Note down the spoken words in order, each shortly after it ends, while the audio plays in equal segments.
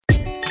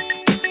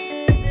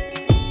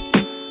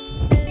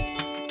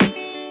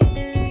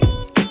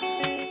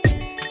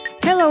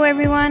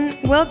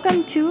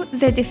Welcome to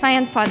the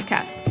Defiant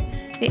Podcast.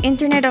 The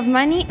Internet of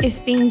Money is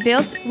being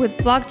built with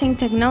blockchain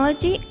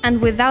technology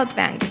and without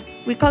banks.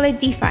 We call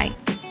it DeFi,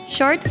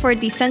 short for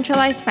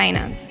decentralized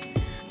finance.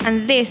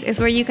 And this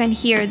is where you can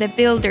hear the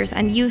builders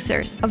and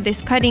users of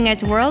this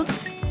cutting-edge world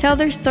tell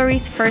their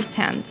stories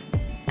firsthand.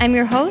 I'm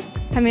your host,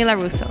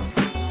 Camila Russo.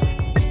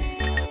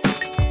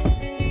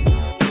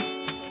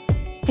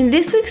 In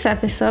this week's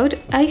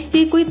episode, I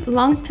speak with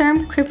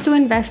long-term crypto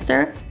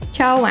investor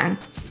Qiao Wang.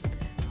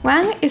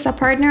 Wang is a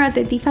partner at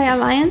the DeFi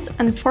Alliance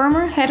and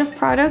former head of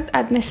product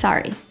at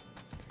Messari.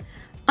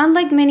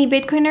 Unlike many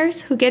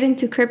Bitcoiners who get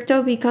into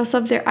crypto because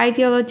of their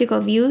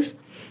ideological views,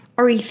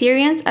 or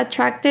Ethereans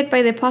attracted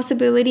by the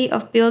possibility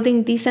of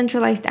building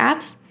decentralized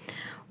apps,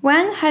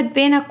 Wang had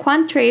been a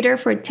quant trader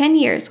for 10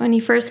 years when he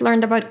first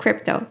learned about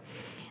crypto,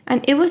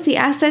 and it was the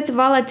asset's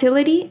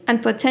volatility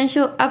and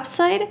potential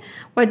upside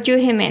what drew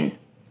him in.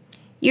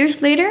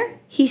 Years later,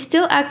 he's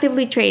still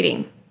actively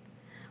trading.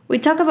 We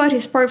talk about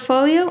his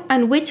portfolio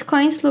and which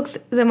coins look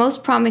the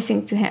most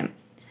promising to him.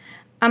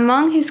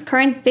 Among his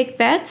current big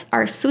bets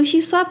are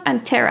SushiSwap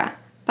and Terra,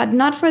 but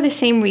not for the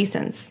same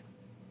reasons.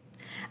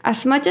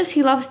 As much as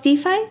he loves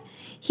DeFi,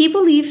 he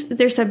believes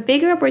there's a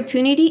bigger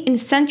opportunity in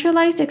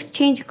centralized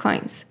exchange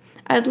coins,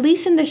 at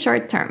least in the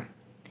short term.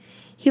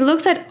 He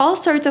looks at all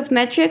sorts of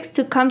metrics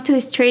to come to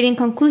his trading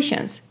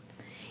conclusions.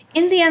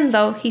 In the end,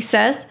 though, he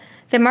says,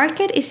 the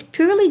market is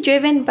purely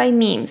driven by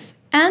memes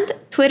and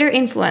Twitter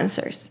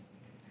influencers.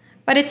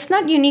 But it's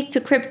not unique to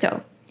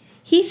crypto.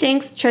 He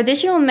thinks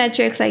traditional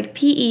metrics like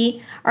PE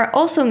are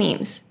also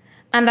memes,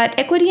 and that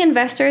equity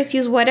investors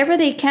use whatever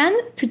they can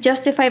to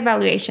justify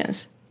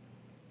valuations.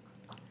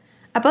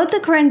 About the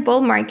current bull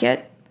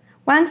market,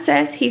 Wang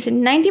says he's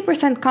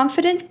 90%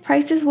 confident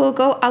prices will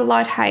go a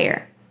lot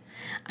higher.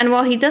 And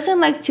while he doesn't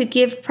like to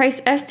give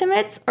price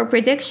estimates or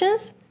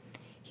predictions,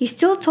 he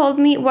still told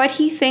me what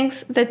he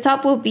thinks the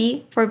top will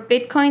be for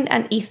Bitcoin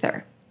and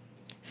Ether.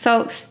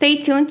 So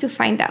stay tuned to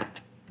find out.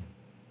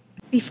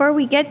 Before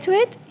we get to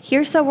it,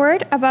 here's a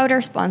word about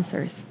our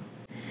sponsors.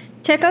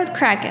 Check out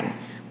Kraken,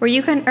 where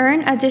you can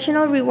earn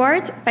additional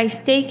rewards by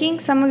staking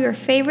some of your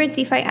favorite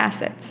DeFi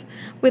assets.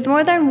 With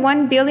more than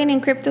 1 billion in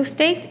crypto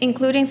staked,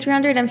 including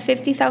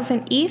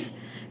 350,000 ETH,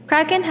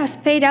 Kraken has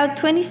paid out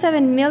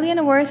 27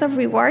 million worth of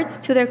rewards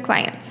to their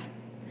clients.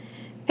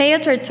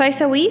 Payouts are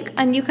twice a week,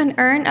 and you can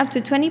earn up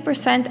to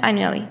 20%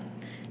 annually.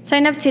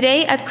 Sign up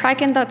today at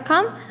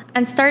kraken.com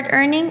and start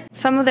earning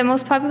some of the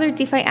most popular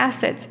DeFi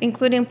assets,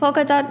 including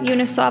Polkadot,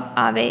 Uniswap,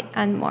 Aave,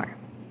 and more.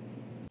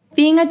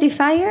 Being a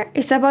DeFier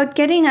is about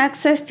getting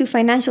access to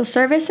financial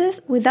services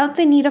without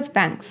the need of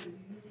banks.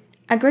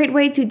 A great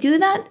way to do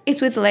that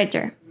is with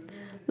Ledger.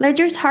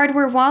 Ledger's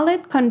hardware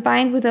wallet,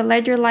 combined with the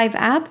Ledger Live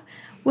app,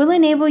 will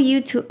enable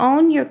you to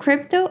own your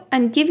crypto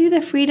and give you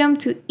the freedom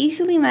to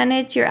easily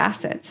manage your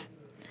assets.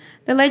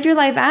 The Ledger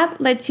Live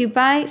app lets you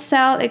buy,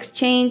 sell,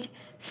 exchange,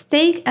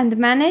 stake, and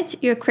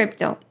manage your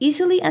crypto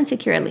easily and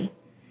securely.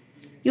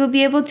 You'll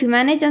be able to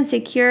manage and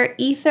secure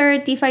Ether,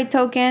 DeFi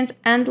tokens,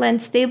 and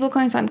lend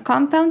stablecoins on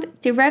Compound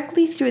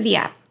directly through the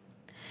app.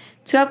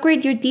 To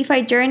upgrade your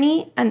DeFi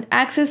journey and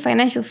access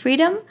financial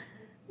freedom,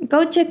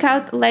 go check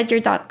out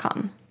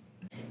ledger.com.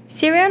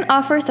 Sirion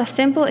offers a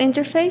simple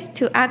interface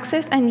to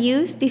access and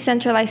use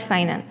decentralized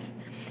finance.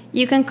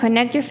 You can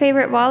connect your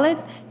favorite wallet,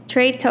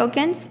 trade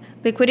tokens,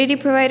 liquidity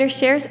provider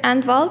shares,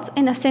 and vaults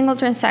in a single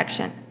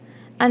transaction.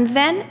 And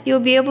then you'll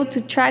be able to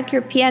track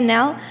your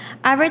P&L,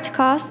 average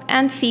costs,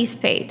 and fees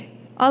paid.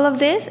 All of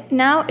this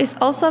now is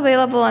also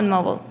available on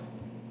mobile.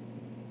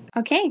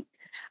 Okay,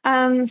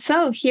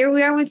 so here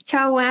we are with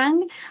Qiao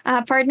Wang,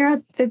 partner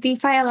at the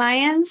DeFi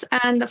Alliance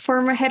and the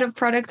former head of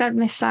product at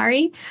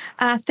Messari.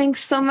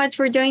 Thanks so much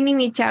for joining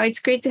me, Qiao. It's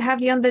great to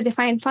have you on the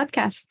Defiant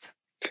podcast.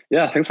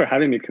 Yeah, thanks for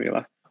having me,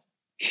 Camila.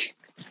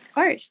 Of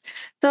course.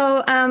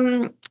 So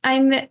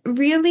I'm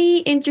really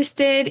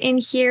interested in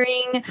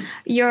hearing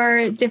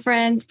your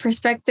different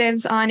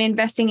perspectives on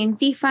investing in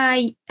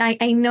DeFi.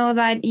 I know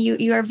that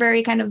you are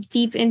very kind of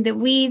deep in the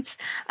weeds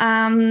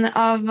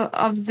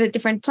of the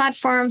different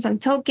platforms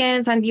and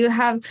tokens, and you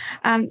have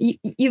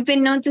you've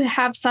been known to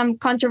have some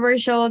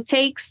controversial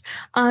takes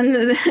on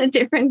the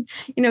different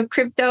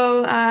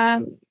crypto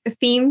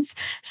themes.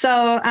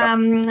 So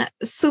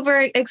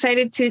super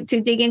excited to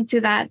dig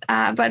into that.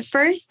 But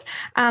first,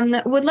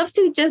 would love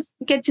to just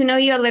get to know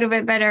you a little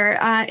bit better.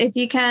 If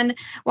you can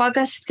walk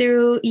us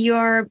through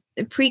your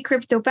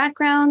pre-crypto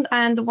background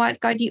and what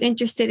got you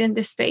interested in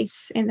this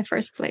space in the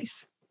first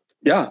place.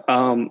 Yeah.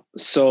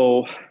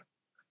 So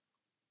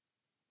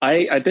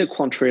I did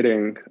quant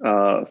trading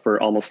for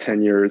almost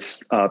 10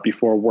 years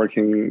before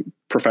working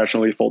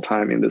professionally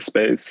full-time in this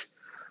space.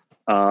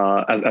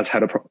 As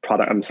head of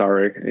product,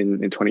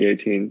 in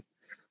 2018.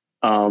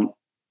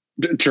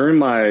 During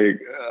my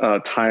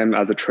time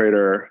as a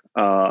trader,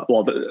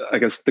 I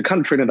guess the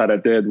kind of trading that I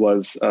did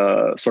was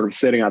sort of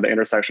sitting at the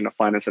intersection of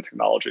finance and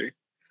technology.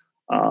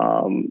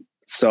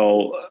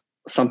 So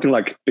something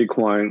like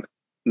Bitcoin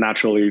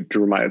naturally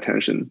drew my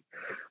attention.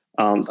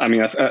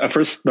 I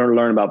first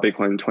learned about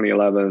Bitcoin in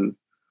 2011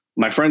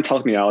 my friend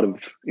talked me out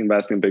of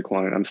investing in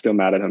Bitcoin. I'm still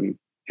mad at him.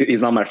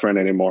 He's not my friend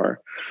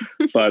anymore.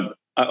 But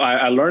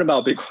I learned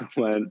about Bitcoin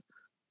when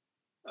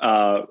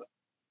I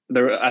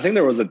think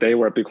there was a day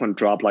where Bitcoin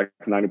dropped like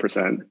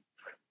 90%.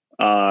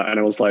 And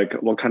it was like,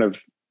 what kind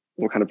of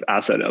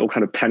asset, what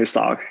kind of penny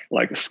stock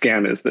like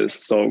scam is this?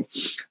 So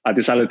I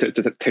decided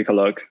to take a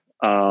look.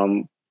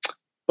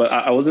 But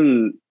I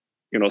wasn't,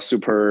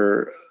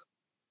 super,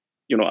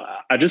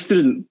 I just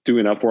didn't do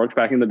enough work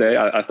back in the day.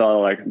 I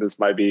thought like this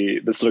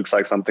looks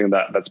like something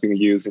that's being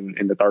used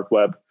in the dark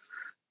web.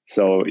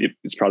 So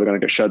it's probably going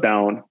to get shut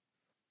down.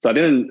 So I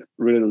didn't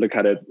really look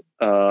at it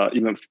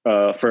even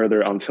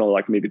further until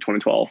like maybe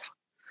 2012.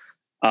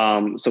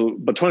 But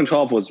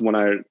 2012 was when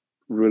I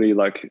really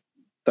like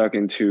dug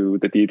into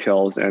the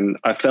details, and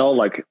I felt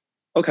like,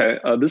 okay,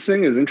 this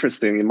thing is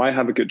interesting. It might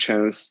have a good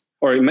chance,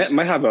 or it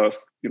might have a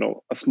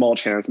small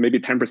chance, maybe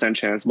 10%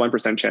 chance,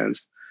 1%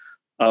 chance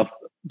of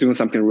doing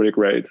something really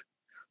great.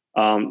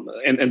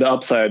 And the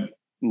upside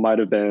might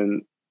have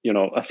been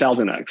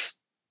 1,000x.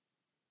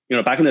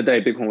 Back in the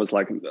day, Bitcoin was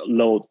like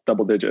low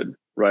double digit,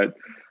 right?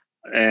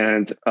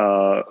 And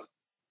I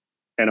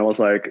was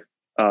like,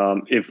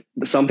 if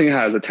something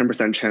has a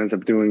 10% chance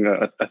of doing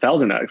a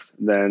 1,000x,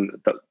 then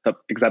the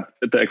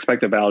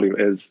expected value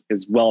is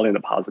well in the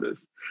positive.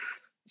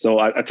 So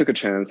I took a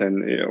chance,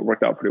 and it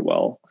worked out pretty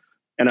well.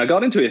 And I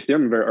got into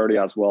Ethereum very early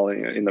as well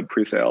in the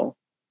pre-sale.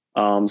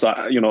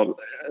 Ethereum,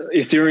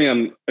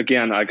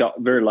 again, I got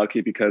very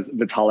lucky because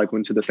Vitalik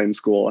went to the same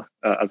school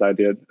as I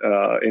did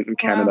in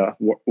Canada,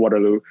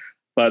 Waterloo.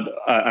 But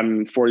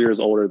I'm 4 years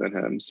older than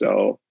him,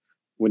 so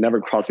we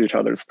never crossed each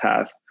other's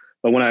path.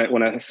 But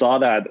when I saw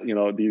that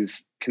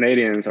these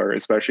Canadians, or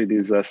especially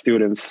these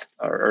students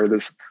or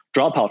this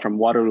dropout from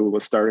Waterloo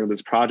was starting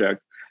this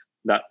project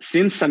that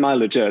seems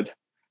semi-legit,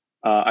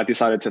 I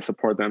decided to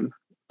support them.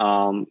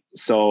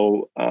 That's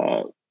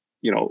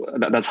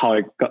how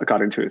I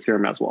got into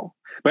Ethereum as well.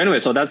 But anyway,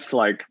 so that's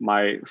like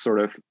my sort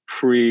of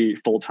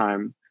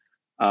pre-full-time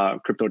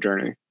crypto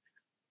journey.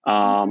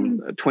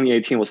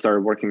 2018, we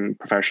started working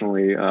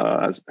professionally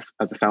as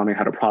a founding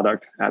head of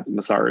product at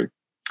Messari.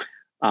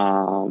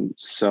 I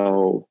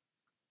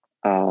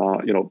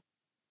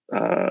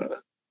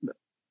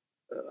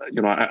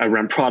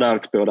ran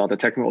product, built out the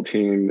technical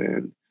team,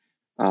 and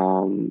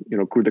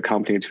grew the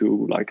company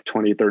to like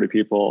 20, 30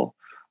 people,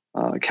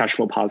 cash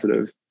flow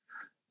positive.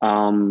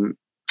 And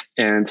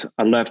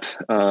I left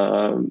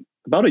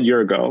about a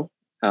year ago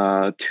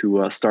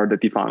to start the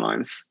DeFi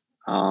Alliance.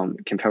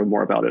 Can tell you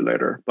more about it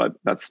later, but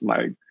that's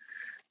my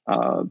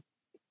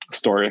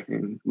story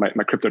in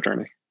my crypto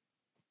journey.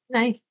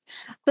 Nice.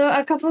 So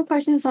a couple of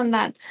questions on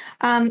that.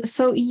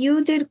 So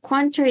you did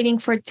quant trading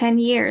for 10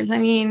 years. I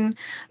mean,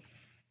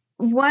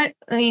 where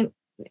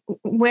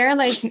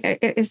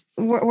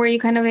were you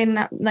kind of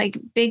in like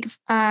big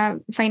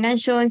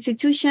financial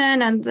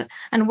institution, and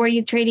were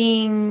you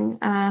trading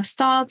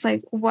stocks?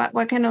 Like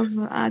what kind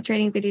of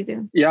trading did you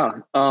do?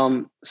 Yeah.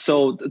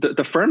 So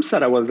the firms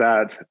that I was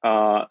at,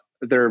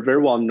 they're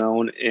very well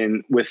known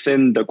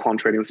within the quant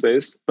trading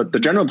space, but the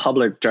general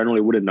public generally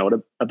wouldn't know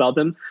about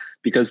them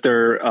because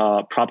they're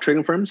prop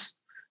trading firms,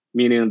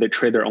 meaning they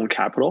trade their own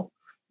capital.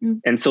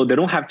 And so they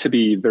don't have to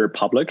be very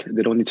public.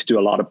 They don't need to do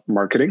a lot of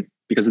marketing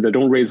because they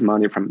don't raise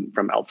money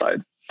from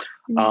outside.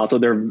 So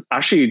they're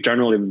actually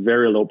generally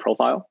very low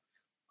profile,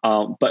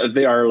 but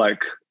they are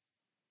like,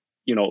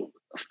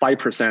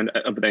 5%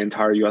 of the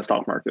entire US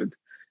stock market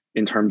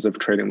in terms of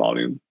trading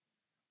volume,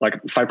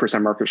 like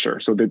 5% market share.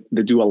 So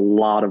they do a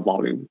lot of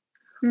volume.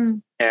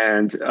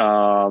 And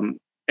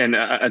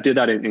I did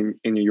that in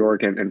New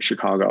York and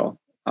Chicago.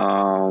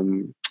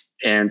 And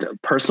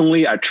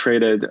personally, I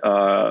traded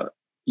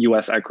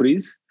US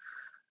equities,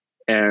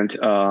 and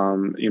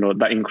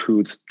that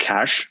includes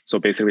cash, so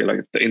basically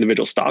like the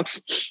individual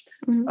stocks,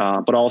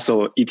 but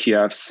also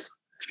ETFs,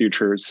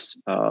 futures,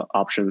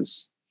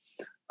 options.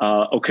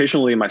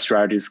 Occasionally my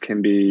strategies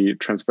can be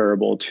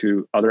transferable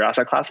to other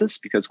asset classes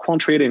because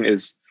quant trading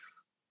is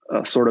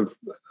sort of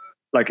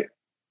like,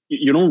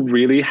 you don't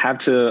really have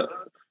to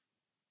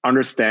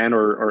understand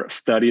or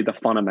study the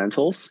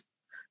fundamentals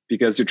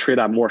because you trade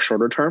at more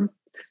shorter term.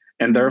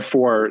 And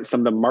therefore,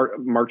 some of the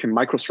market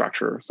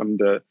microstructure, some of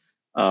the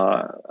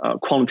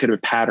quantitative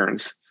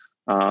patterns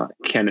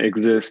can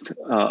exist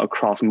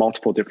across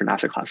multiple different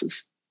asset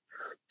classes.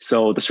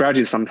 So the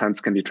strategies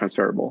sometimes can be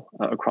transferable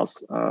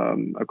across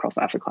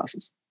asset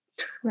classes.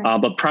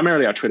 Right. But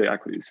primarily, I traded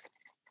equities.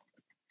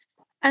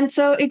 And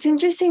so it's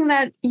interesting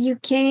that you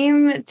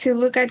came to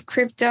look at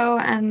crypto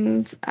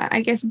and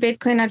I guess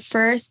Bitcoin at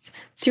first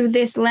through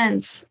this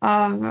lens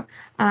of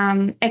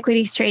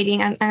equities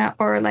trading and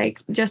or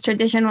like just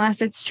traditional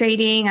assets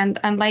trading. And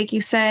like you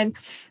said,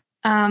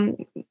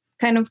 kind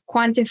of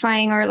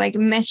quantifying or like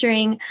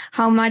measuring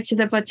how much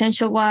the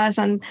potential was,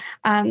 and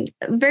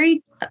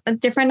very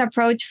different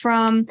approach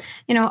from,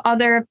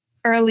 other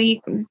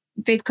early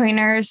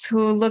Bitcoiners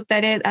who looked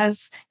at it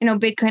as,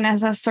 Bitcoin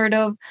as a sort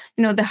of,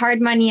 the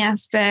hard money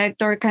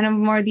aspect or kind of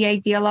more the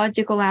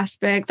ideological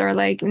aspect, or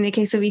like in the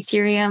case of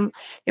Ethereum,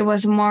 it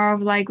was more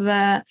of like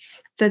the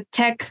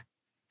tech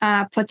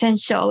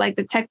potential, like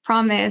the tech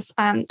promise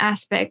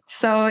aspect.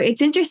 So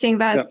it's interesting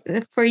that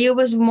for you it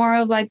was more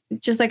of like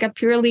just like a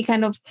purely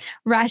kind of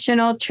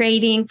rational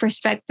trading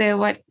perspective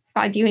what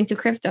got you into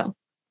crypto.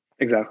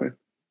 Exactly.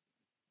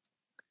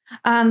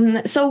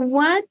 So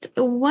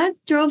what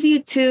drove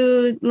you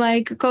to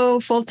like go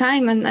full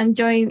time and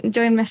join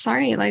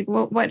Messari? Like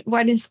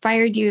what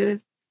inspired you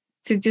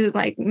to do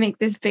like make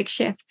this big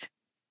shift?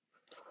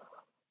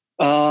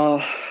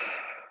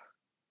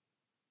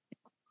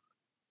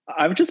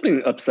 I've just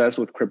been obsessed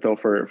with crypto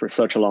for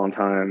such a long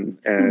time,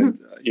 and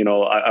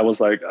I was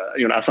like,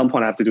 at some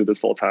point I have to do this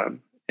full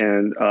time,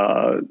 and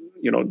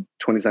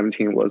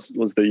 2017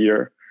 was the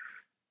year,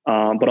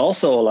 but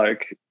also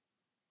like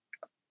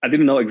I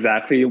didn't know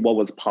exactly what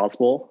was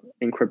possible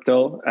in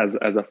crypto as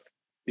a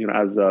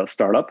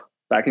startup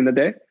back in the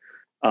day.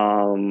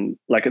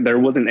 Like there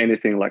wasn't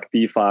anything like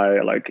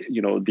DeFi, like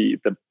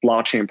the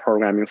blockchain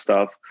programming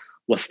stuff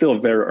was still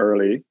very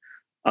early.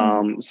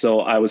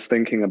 So I was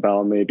thinking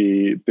about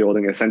maybe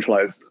building a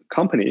centralized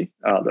company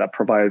that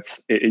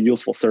provides a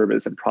useful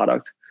service and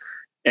product.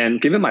 And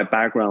given my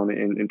background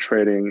in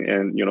trading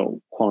and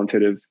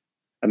quantitative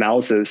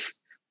analysis,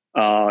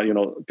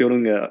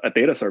 building a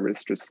data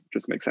service just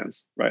makes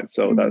sense, right?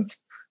 So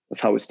that's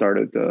how we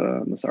started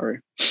Messari.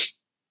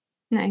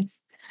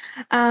 Nice,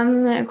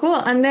 cool.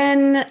 And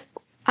then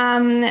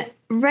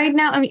right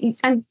now, I mean,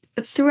 and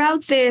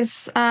throughout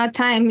this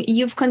time,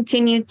 you've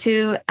continued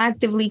to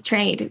actively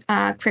trade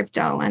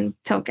crypto and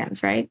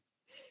tokens, right?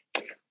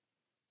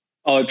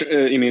 Oh,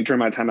 you mean during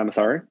my time at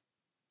Messari?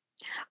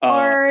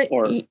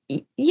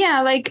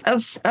 Yeah, like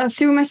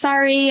through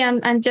Messari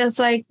and just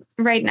like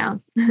right now.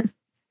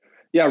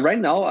 Yeah, right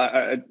now,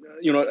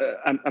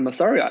 I'm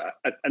sorry, I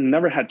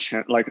never had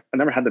I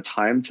never had the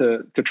time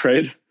to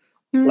trade.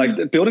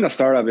 Like building a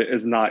startup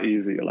is not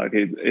easy. Like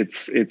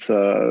it's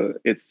a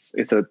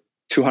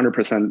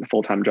 200%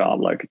 full-time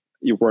job. Like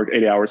you work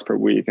 80 hours per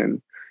week,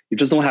 and you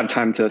just don't have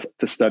time to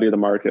study the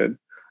market.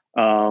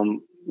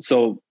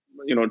 So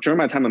during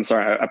my time, I'm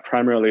sorry, I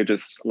primarily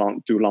just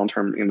do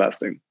long-term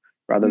investing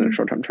rather than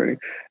short-term trading.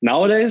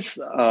 Nowadays,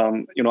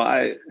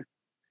 I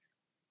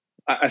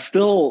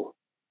still.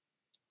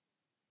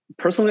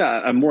 Personally,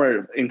 I'm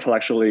more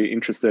intellectually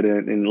interested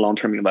in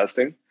long-term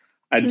investing.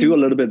 I do a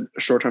little bit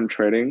short-term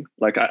trading.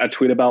 Like I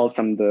tweet about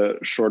some of the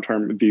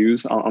short-term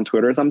views on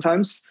Twitter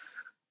sometimes.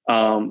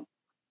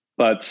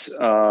 But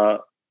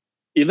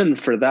even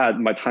for that,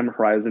 my time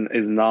horizon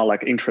is not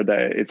like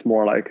intraday. It's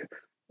more like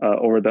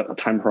over the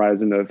time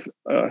horizon of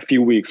a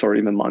few weeks or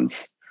even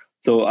months.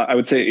 So I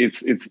would say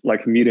it's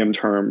like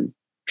medium-term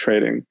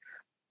trading.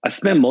 I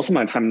spend most of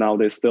my time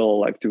nowadays still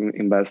like doing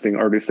investing,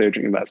 early stage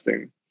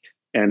investing,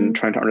 and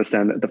trying to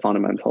understand the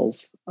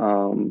fundamentals.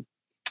 So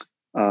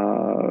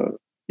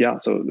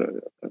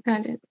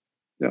got it.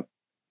 Yeah.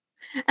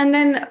 And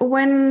then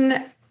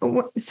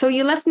so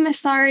you left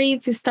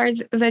Messari to start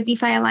the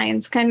DeFi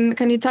Alliance.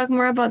 Can you talk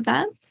more about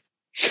that?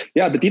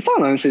 Yeah, the DeFi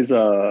Alliance is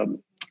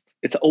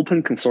it's an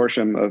open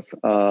consortium of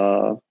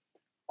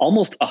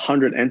almost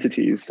 100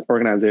 entities,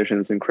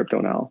 organizations in crypto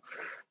now.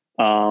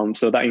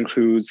 So that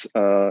includes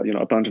a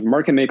bunch of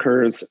market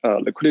makers,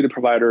 liquidity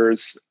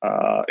providers,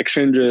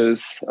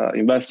 exchanges,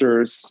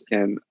 investors,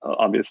 and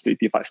obviously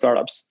DeFi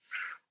startups.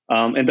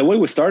 And the way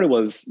we started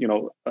was,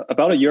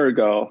 about a year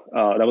ago,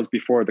 that was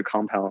before the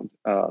compound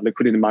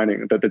liquidity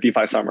mining, the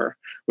DeFi summer,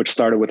 which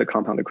started with the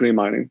compound liquidity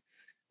mining.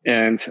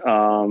 And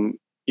some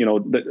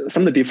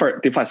of the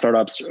DeFi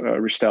startups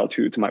reached out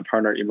to my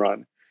partner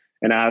Imran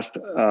and asked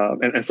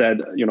and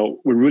said,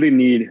 we really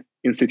need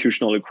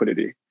institutional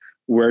liquidity.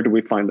 Where do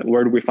we find them?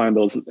 Where do we find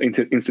those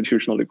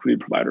institutional liquidity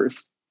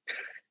providers?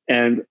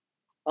 And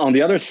on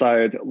the other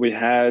side, we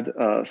had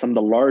some of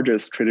the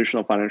largest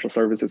traditional financial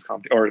services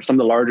companies, or some of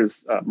the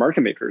largest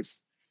market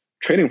makers,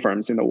 trading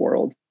firms in the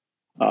world,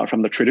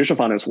 from the traditional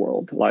finance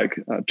world, like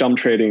Jump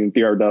Trading,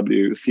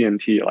 DRW,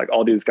 CMT, like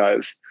all these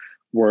guys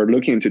were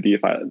looking into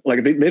DeFi.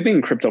 Like they've been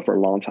in crypto for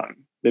a long time.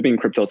 They've been in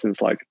crypto since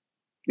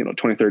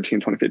 2013,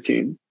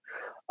 2015.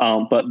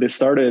 But they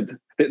started,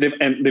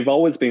 they've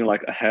always been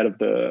like ahead of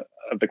the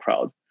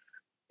crowd.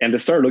 And they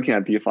started looking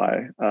at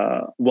DeFi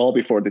well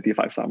before the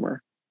DeFi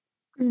summer.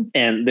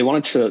 And they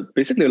wanted to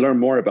basically learn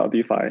more about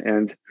DeFi.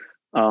 And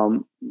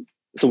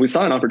so we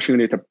saw an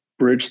opportunity to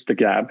bridge the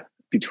gap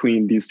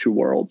between these two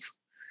worlds.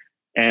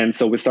 And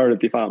so we started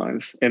DeFi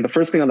Alliance. And the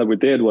first thing that we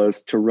did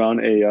was to run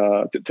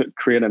to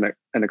create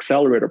an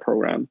accelerator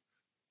program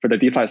for the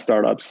DeFi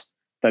startups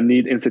that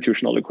need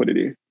institutional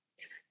liquidity.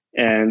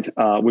 And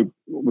we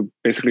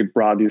basically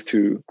brought these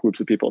two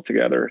groups of people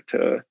together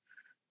to,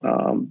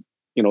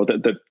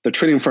 the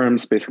trading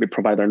firms basically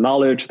provide their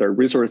knowledge, their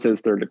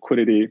resources, their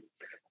liquidity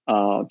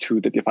to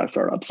the DeFi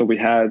startups. So we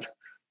had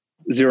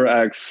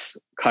 0x,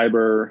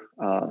 Kyber,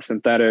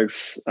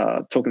 Synthetics,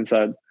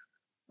 TokenSet,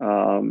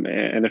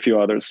 and a few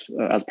others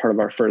as part of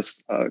our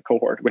first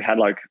cohort. We had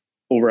like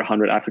over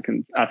 100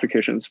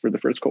 applications for the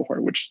first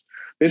cohort, which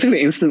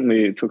basically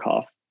instantly took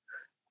off.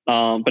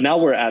 But now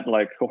we're at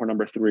like cohort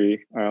number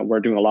 3. We're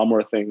doing a lot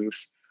more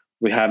things.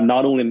 We have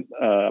not only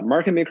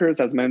market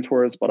makers as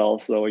mentors, but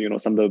also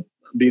some of the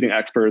leading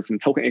experts in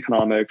token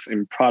economics,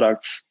 in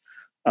products,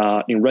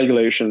 in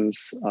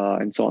regulations,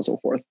 and so on and so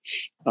forth,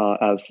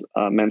 as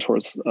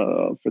mentors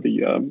for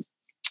the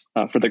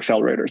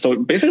accelerator. So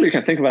basically, you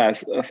can think of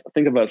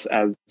us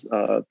as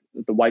the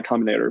Y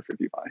Combinator for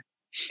DeFi,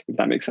 if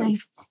that makes sense.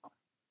 Nice.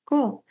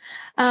 Cool.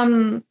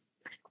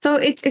 So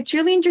it's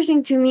really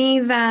interesting to me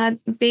that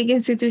big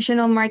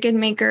institutional market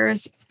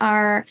makers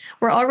were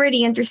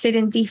already interested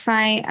in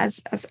DeFi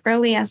as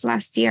early as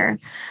last year,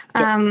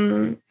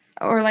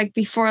 or like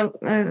before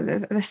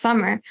the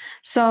summer.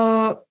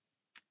 So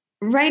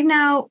right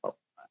now,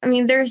 I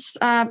mean, there's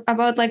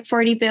about like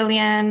 40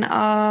 billion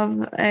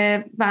of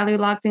value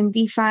locked in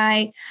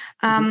DeFi.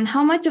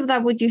 How much of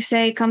that would you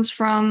say comes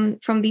from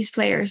these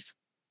players?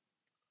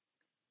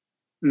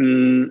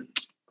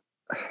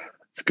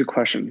 It's a good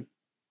question.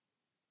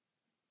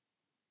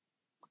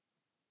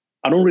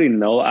 I don't really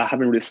know. I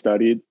haven't really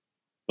studied,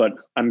 but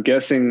I'm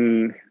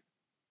guessing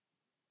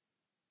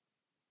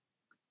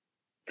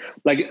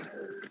like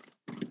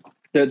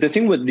the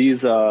thing with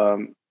these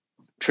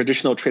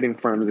traditional trading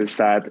firms is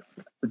that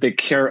they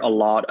care a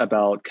lot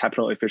about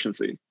capital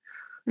efficiency.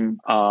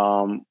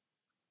 So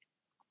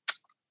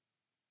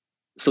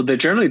they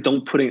generally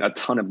don't put in a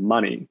ton of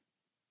money.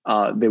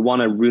 They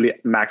want to really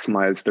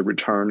maximize the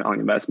return on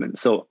investment.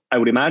 So I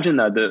would imagine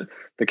that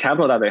the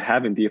capital that they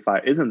have in DeFi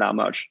isn't that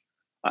much.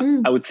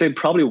 I would say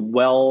probably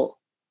well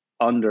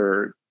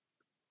under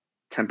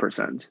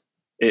 10%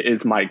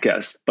 is my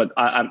guess, but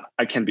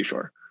I can't be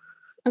sure.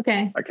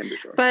 Okay. I can't be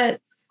sure. But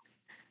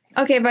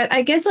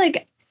I guess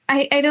like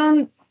I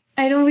don't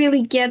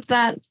really get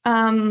that.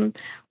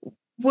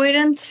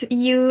 Wouldn't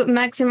you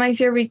maximize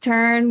your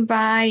return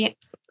by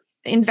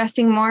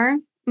investing more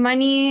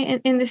money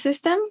in the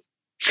system?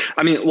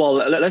 I mean, well,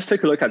 let's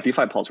take a look at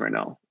DeFi pulse right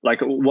now. Like,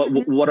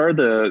 what are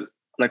the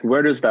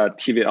where does that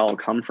TVL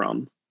come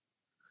from?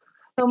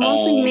 So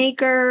mostly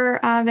Maker,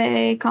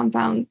 Aave,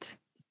 Compound.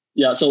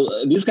 Yeah, so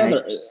these guys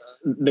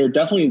they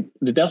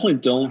definitely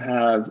don't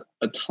have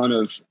a ton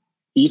of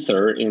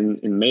ether in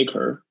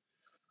Maker.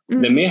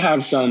 They may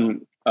have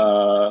some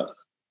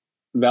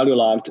value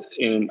locked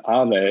in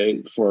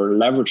Aave for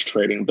leverage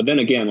trading, but then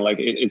again, like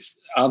it's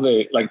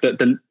Aave, like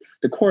the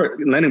core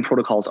lending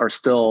protocols are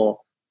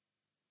still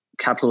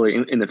capitally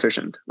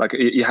inefficient. Like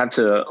you have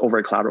to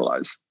over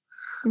collateralize.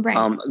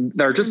 Right.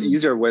 There are just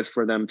easier ways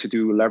for them to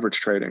do leverage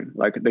trading.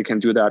 Like they can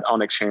do that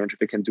on exchange.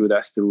 They can do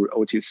that through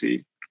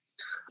OTC.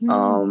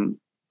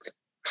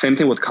 Same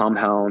thing with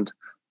Compound.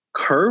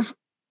 Curve.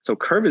 So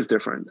Curve is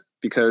different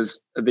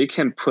because they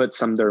can park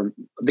some of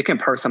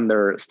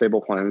their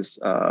stable coins,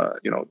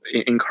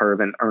 in Curve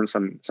and earn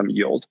some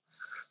yield.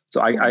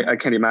 So I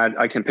can imagine,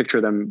 I can picture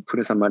them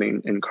putting some money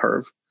in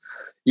Curve.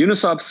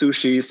 Uniswap,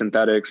 Sushi,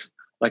 Synthetics,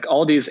 like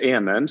all these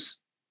AMMs.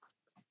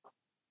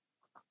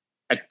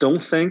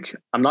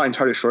 I'm not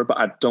entirely sure, but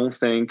I don't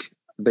think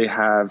they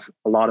have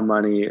a lot of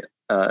money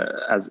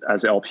as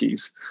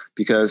LPs,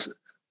 because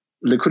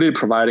liquidity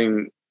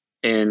providing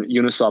in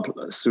Uniswap,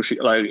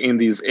 Sushi, like in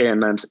these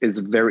AMMs, is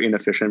very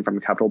inefficient from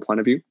a capital point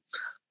of view.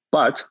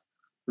 But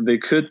they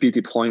could be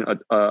deploying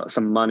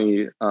some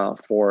money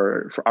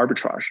for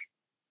arbitrage.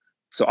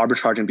 So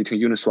arbitraging between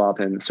Uniswap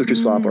and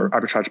SushiSwap, or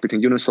arbitrage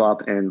between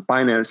Uniswap and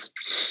Binance.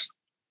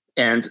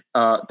 And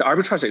the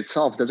arbitrage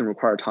itself doesn't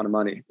require a ton of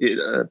money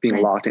being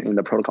locked in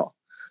the protocol.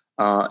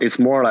 It's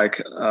more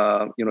like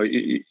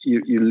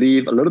you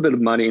leave a little bit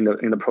of money in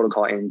the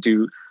protocol, and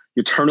you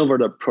turn over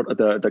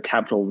the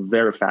capital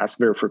very fast,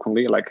 very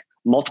frequently, like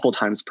multiple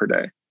times per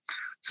day.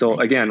 So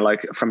again,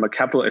 like from a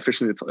capital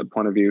efficiency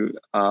point of view,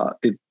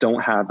 they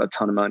don't have a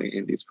ton of money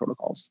in these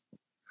protocols.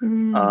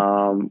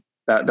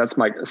 That's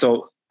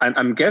so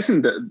I'm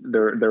guessing that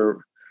their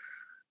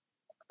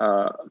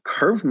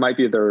Curve might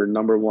be their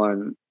number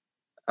one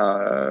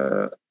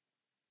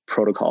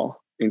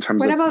protocol in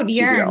terms of what about TVL.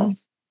 Yearn?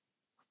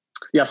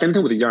 Yeah, same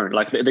thing with Yearn.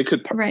 Like they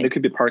could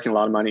be parking a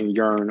lot of money in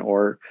Yearn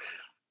or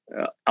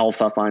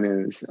Alpha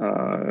Finance,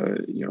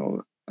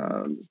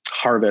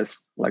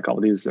 Harvest, like all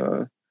these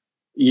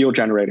yield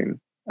generating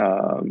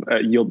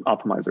yield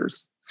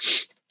optimizers.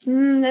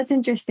 That's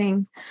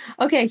interesting.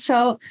 Okay,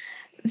 so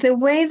the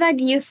way that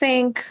you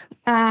think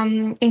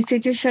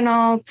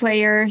institutional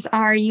players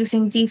are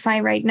using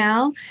DeFi right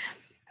now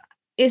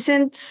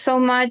isn't so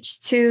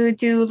much to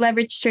do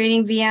leverage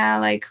trading via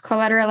like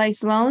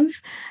collateralized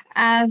loans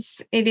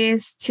as it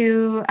is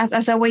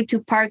as a way to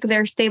park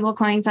their stable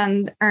coins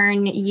and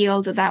earn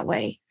yield that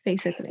way,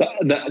 basically.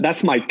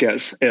 That's my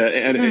guess.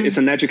 And it's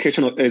an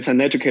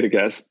educated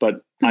guess,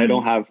 but I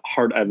don't have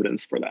hard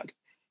evidence for that.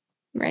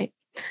 Right.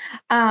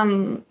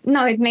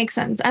 No, it makes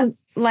sense. And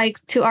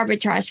like to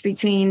arbitrage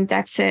between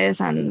DEXs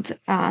and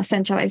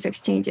centralized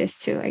exchanges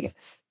too, I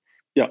guess.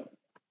 Yeah.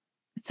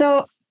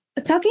 So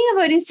talking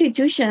about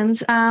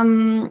institutions,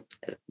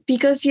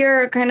 because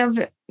you're kind of,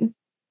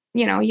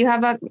 you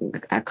have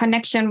a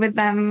connection with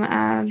them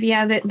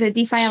via the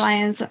DeFi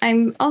Alliance,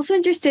 I'm also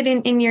interested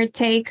in your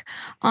take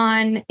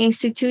on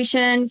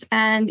institutions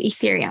and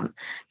Ethereum,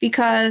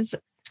 because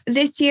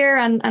this year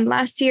and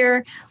last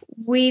year,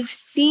 we've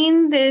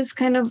seen this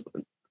kind of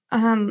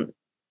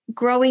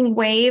growing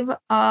wave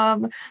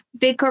of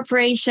big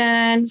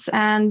corporations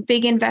and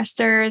big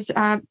investors,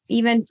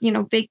 even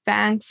big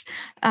banks,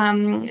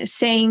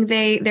 saying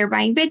they're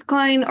buying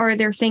Bitcoin or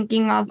they're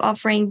thinking of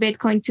offering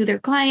Bitcoin to their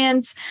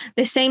clients.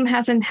 The same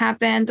hasn't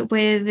happened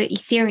with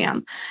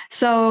Ethereum.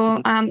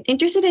 So I'm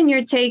interested in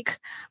your take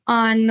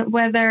on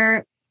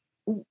whether,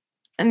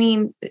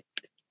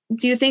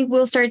 do you think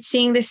we'll start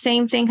seeing the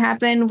same thing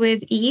happen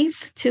with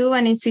ETH too,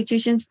 and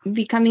institutions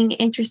becoming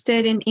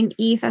interested in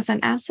ETH as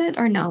an asset,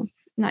 or no?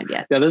 Not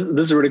yet. Yeah, this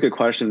is a really good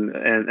question,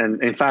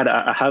 and in fact,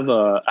 I have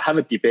a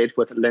debate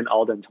with Lynn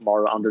Alden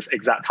tomorrow on this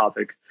exact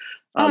topic.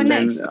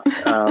 Nice.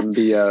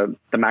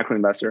 The macro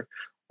investor.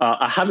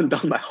 I haven't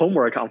done my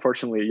homework,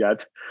 unfortunately,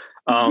 yet.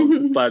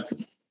 But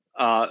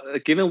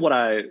given what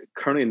I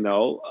currently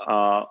know,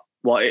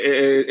 well,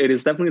 it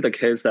is definitely the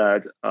case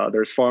that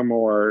there's far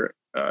more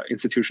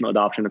institutional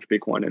adoption of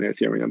Bitcoin and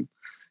Ethereum,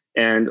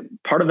 and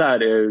part of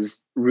that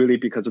is really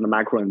because of the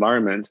macro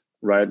environment,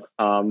 right?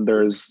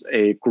 There's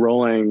a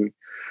growing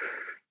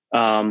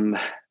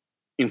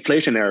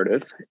inflation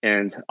narrative,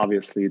 and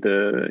obviously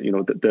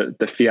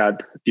the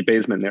fiat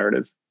debasement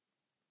narrative,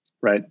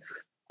 right?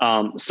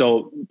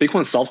 So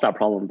Bitcoin solves that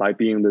problem by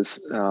being this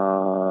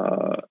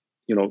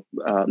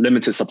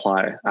limited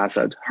supply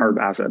asset, hard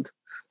asset.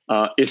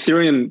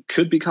 Ethereum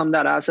could become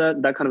that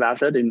kind of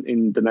asset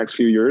in the next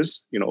few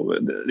years.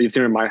 The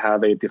Ethereum might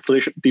have a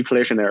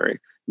deflationary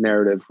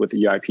narrative with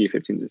the EIP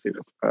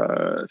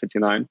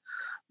 1559,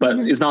 but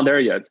it's not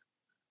there yet.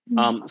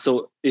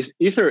 So if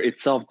Ether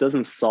itself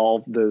doesn't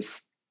solve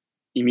this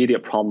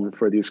immediate problem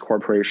for these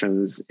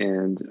corporations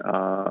and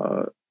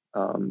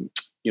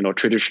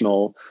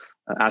traditional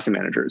asset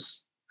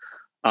managers,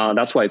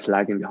 that's why it's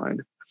lagging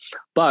behind.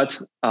 But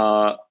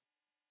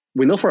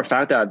we know for a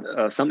fact that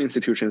some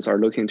institutions are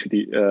looking to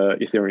the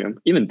Ethereum,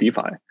 even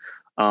DeFi,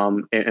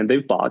 and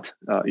they've bought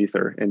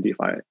Ether and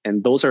DeFi,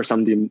 and those are some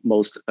of the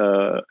most,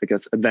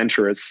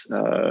 adventurous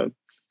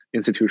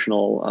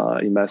institutional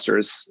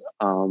investors,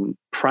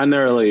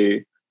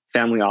 primarily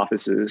family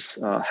offices,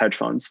 hedge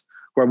funds,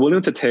 who are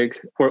willing to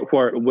take, who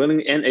are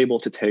willing and able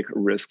to take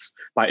risks.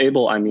 By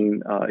able, I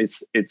mean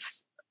it's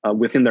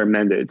within their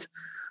mandate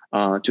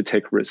to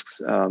take risks,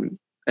 and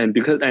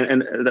because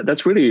and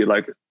that's really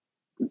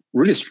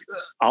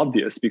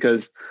obvious,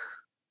 because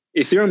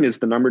Ethereum is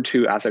the number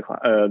two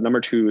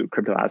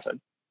crypto asset,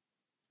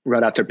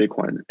 right after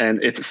Bitcoin,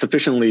 and it's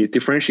sufficiently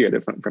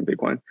differentiated from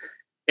Bitcoin,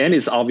 and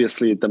is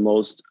obviously the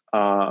most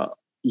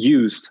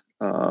used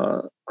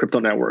crypto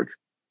network,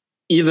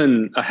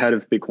 even ahead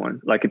of Bitcoin.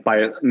 Like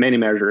by many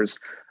measures,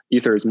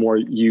 Ether is more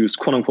used,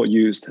 quote unquote,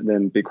 used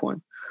than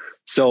Bitcoin.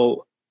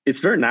 So it's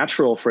very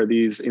natural for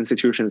these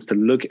institutions to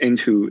look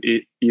into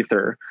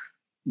Ether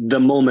the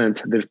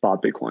moment they've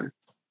bought Bitcoin,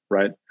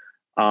 right?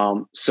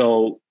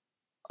 So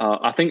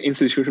I think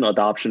institutional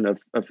adoption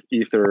of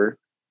Ether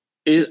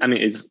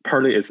is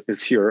partly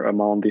is here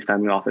among the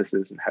family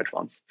offices and hedge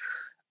funds.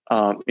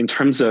 In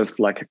terms of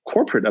like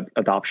corporate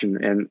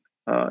adoption and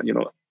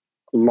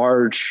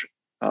large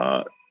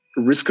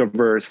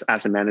risk-averse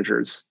asset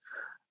managers,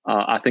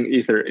 I think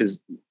Ether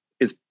is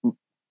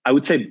I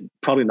would say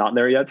probably not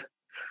there yet.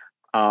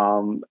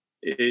 I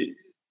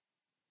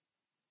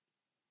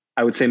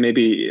would say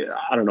maybe,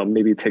 I don't know,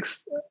 maybe it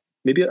takes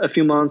maybe a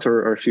few months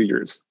or a few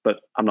years,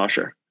 but I'm not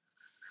sure.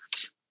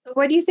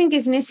 What do you think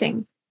is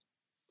missing?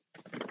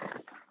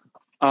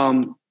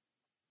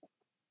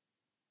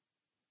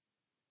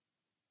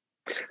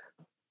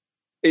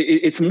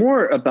 It's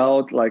more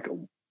about like,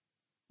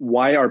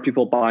 why are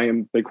people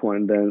buying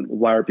Bitcoin than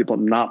why are people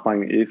not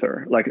buying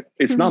Ether? Like,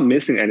 it's not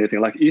missing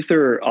anything. Like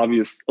Ether,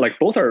 like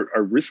both are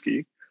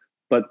risky,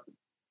 but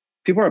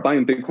people are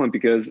buying Bitcoin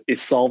because it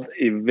solves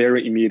a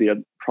very immediate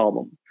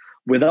problem.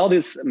 Without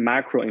this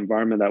macro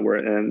environment that we're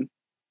in,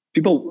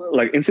 people,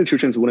 like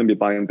institutions, wouldn't be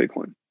buying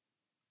Bitcoin,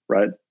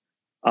 right?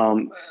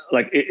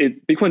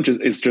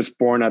 Bitcoin is just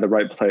born at the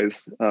right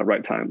place,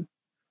 right time.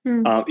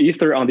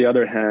 Ether, on the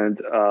other hand,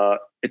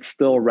 it's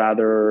still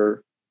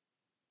rather,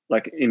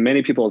 like in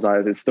many people's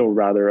eyes, it's still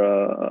rather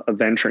a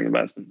venture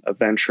investment, a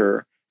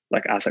venture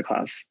like asset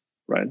class,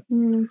 right?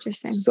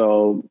 Interesting.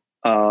 So,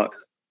 but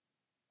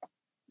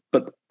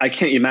I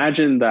can't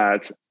imagine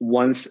that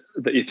once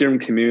the Ethereum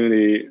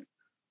community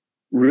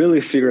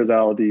really figures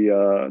out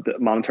the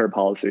monetary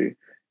policy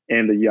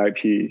and the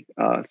EIP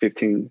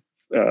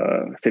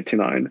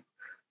 1559,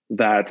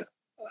 that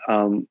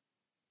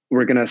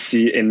we're going to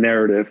see a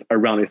narrative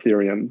around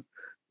Ethereum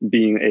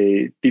being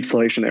a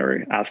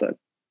deflationary asset.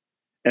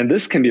 And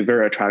this can be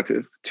very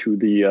attractive to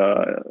the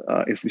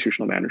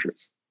institutional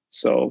managers.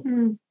 So,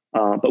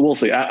 but we'll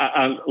see.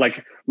 I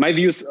like, my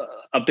views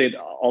update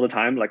all the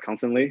time, like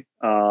constantly.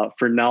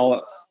 For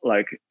now,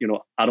 like,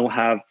 I don't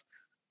have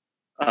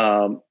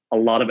a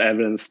lot of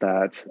evidence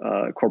that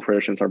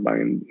corporations are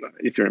buying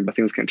Ethereum, but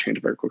things can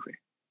change very quickly.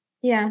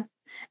 Yeah.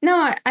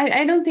 No,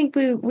 I don't think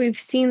we've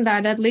seen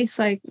that. At least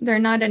like they're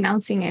not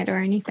announcing it or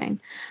anything.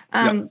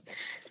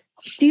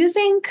 Do you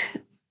think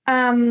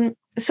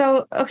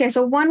So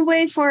one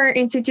way for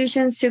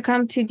institutions to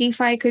come to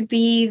DeFi could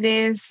be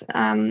this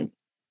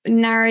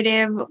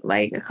narrative,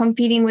 like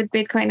competing with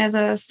Bitcoin as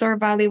a store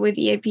value with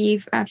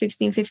EIP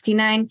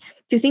 1559.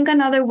 Do you think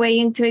another way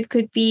into it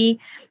could be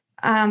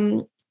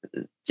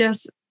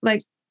just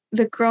like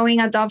the growing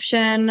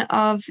adoption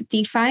of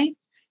DeFi?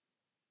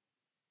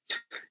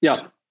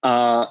 Yeah,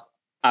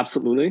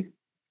 absolutely.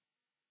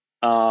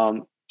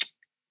 I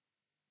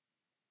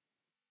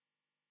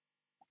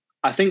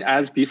think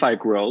as DeFi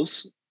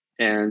grows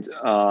and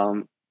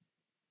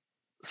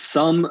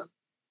some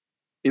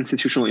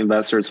institutional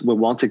investors will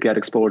want to get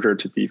exposure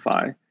to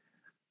DeFi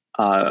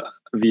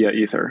via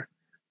Ether.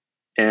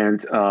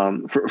 And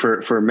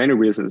for many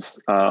reasons.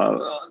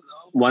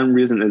 One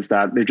reason is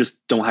that they just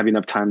don't have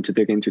enough time to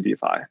dig into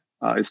DeFi.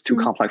 It's too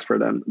complex for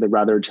them. They'd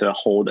rather to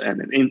hold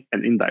an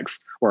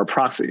index or a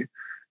proxy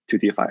to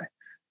DeFi.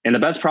 And the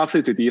best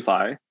proxy to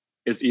DeFi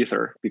is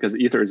Ether, because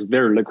Ether is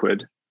very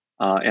liquid,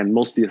 and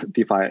most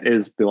DeFi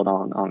is built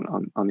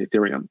on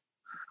Ethereum.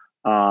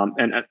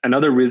 And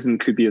another reason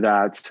could be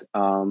that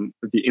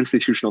the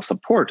institutional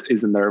support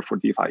isn't there for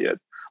DeFi yet.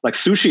 Like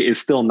Sushi is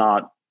still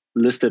not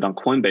listed on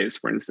Coinbase,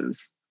 for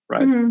instance,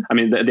 right? I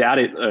mean, they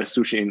added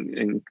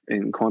Sushi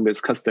in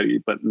Coinbase custody,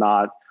 but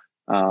not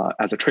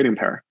as a trading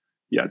pair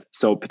yet.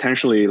 So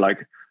potentially,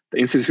 like the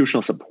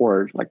institutional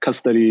support, like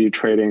custody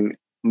trading,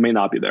 may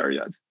not be there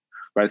yet,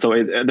 right?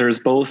 So there's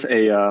both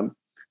a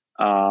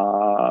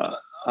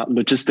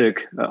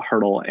logistic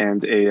hurdle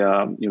and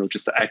a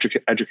just an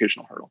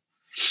educational hurdle.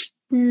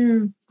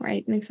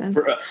 Right, makes sense.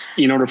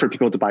 In order for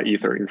people to buy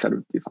Ether instead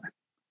of DeFi.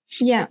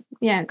 Yeah,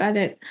 got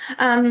it.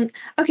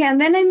 Okay,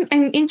 and then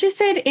I'm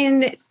interested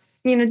in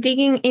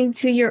digging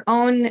into your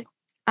own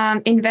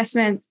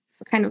investment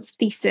kind of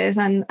thesis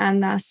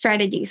and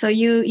strategy. So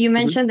you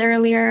mentioned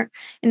earlier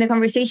in the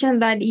conversation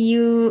that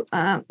you're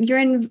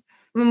in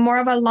more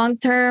of a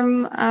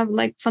long-term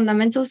like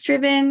fundamentals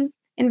driven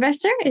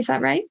investor. Is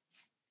that right?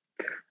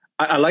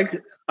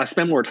 I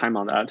spend more time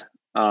on that.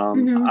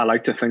 I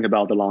like to think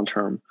about the long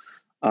term.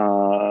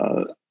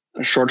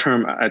 Short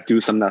term, I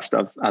do some of that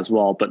stuff as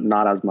well, but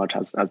not as much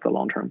as the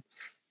long term.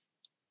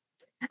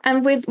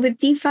 And with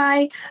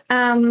DeFi,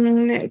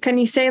 can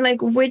you say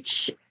like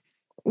which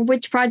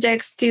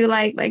projects do you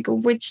like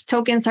which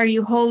tokens are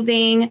you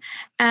holding?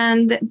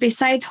 And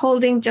besides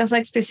holding just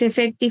like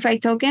specific DeFi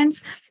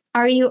tokens,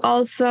 are you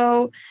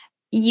also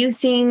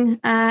using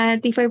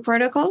DeFi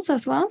protocols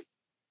as well?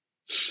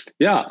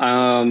 Yeah,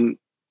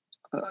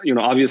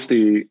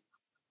 obviously.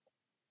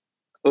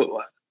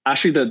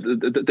 Actually,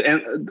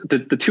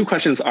 the two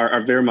questions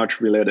are very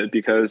much related,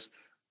 because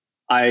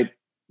I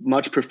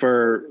much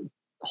prefer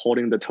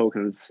holding the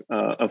tokens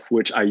of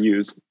which I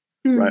use,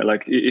 right?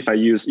 Like if I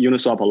use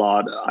Uniswap a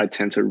lot, I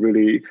tend to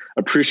really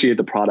appreciate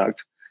the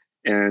product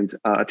and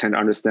I tend to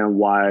understand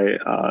why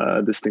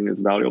this thing is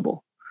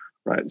valuable,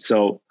 right?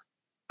 So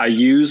I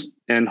use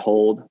and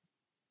hold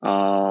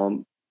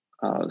Sushi,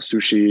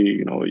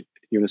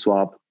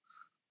 Uniswap,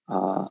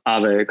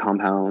 Aave,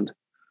 Compound,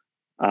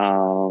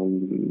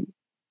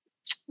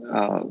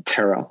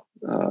 Terra,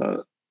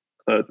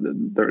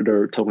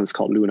 their token is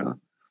called Luna,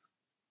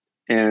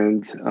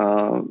 and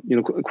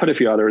quite a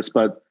few others.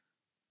 But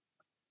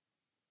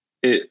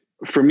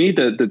for me,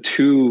 the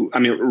two, I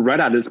mean, right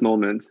at this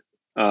moment,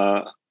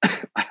 I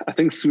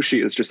think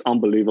Sushi is just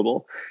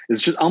unbelievable.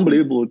 It's just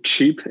unbelievable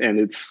cheap, and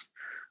it's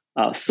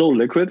so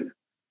liquid,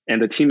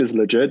 and the team is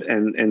legit,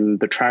 and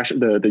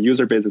the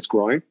user base is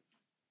growing.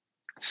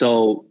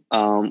 So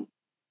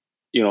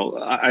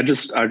I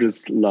just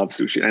love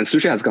Sushi, and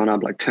Sushi has gone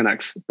up like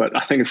 10x, but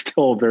I think it's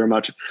still very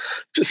much.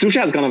 Sushi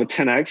has gone up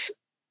 10x,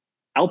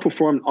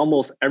 outperformed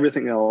almost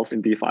everything else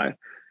in DeFi,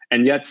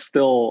 and yet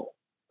still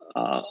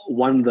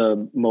one of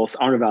the most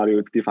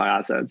undervalued DeFi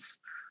assets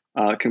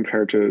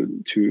compared to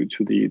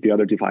the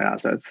other DeFi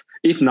assets,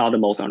 if not the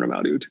most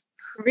undervalued.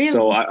 Really?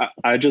 So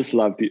I just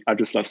love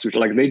Sushi.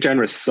 Like they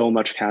generate so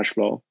much cash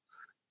flow,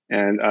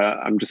 and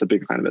I'm just a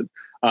big fan of it.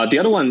 The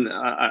other one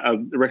I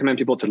recommend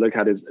people to look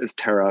at is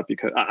Terra,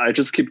 because I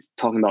just keep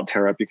talking about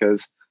Terra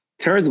because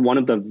Terra is one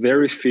of the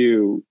very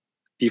few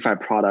DeFi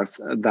products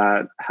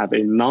that have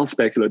a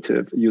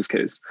non-speculative use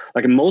case.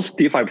 Like most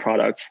DeFi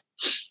products,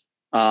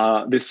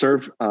 they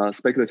serve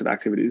speculative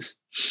activities,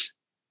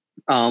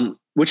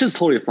 which is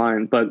totally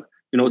fine. But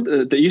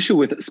the issue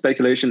with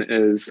speculation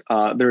is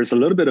there is a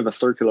little bit of a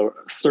circular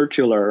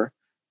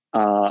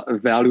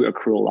value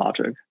accrual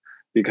logic,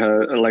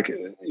 because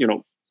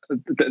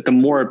the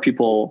more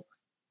people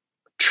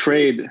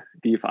trade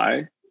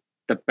DeFi,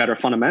 the better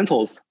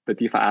fundamentals the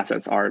DeFi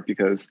assets are,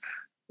 because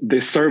they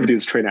serve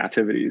these trading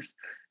activities.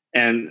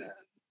 And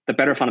the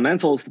better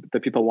fundamentals, the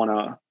people want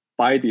to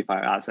buy DeFi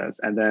assets,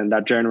 and then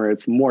that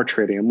generates more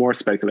trading, more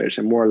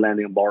speculation, more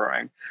lending and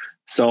borrowing.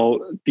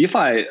 So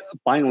DeFi,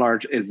 by and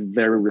large, is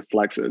very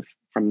reflexive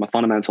from a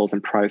fundamentals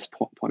and price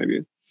point of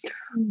view.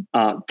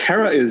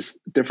 Terra is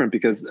different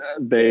because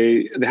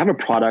they have a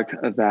product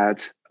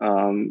that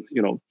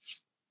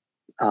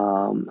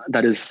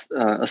that is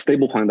a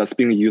stable coin that's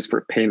being used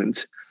for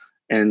payment.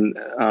 And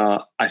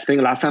I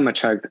think last time I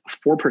checked,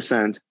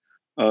 4%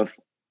 of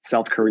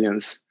South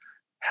Koreans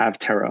have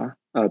Terra,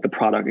 the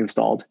product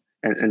installed,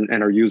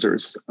 and are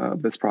users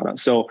of this product.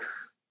 So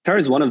Terra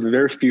is one of the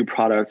very few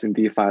products in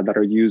DeFi that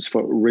are used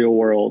for real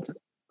world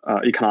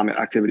economic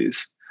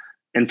activities.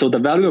 And so the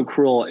value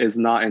accrual is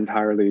not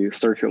entirely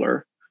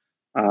circular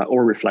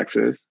or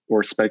reflexive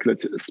or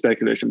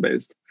speculation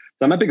based.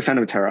 So I'm a big fan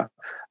of Terra.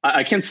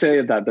 I can't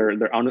say that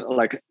they're on,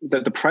 like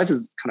the price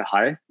is kind of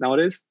high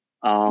nowadays.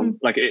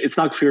 Like it's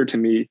not clear to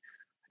me.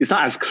 It's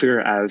not as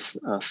clear as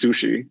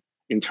Sushi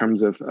in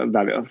terms of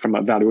value from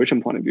a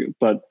valuation point of view,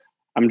 but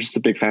I'm just a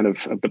big fan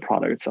of the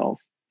product itself.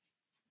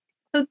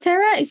 So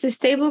Terra is a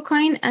stable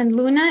coin and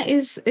Luna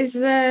is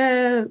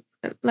the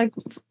like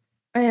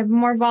a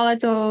more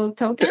volatile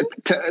token?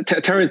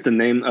 Terra is the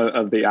name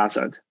of the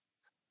asset.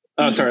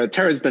 Sorry,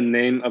 Terra is the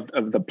name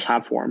of the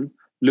platform.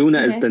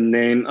 Luna is the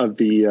name of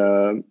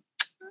the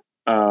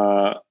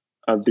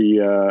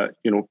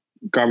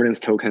governance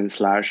token /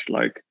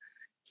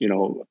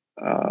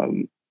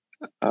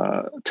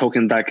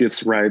 token that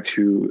gives right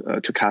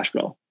to cash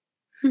flow.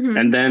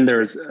 And then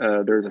there's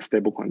a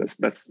stable coin that's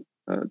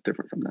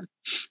different from that.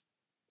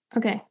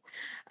 Okay.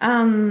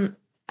 And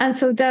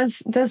so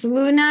does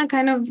Luna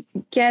kind of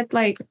get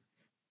like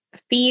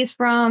fees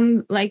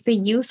from like the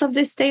use of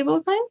this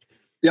stable coin?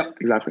 Yeah,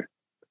 exactly.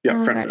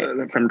 Yeah,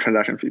 from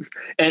transaction fees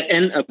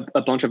and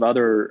a bunch of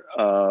other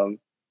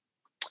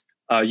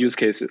use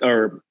cases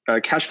or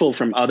cash flow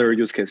from other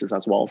use cases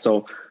as well.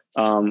 So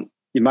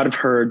you might have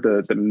heard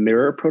the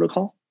Mirror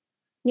protocol.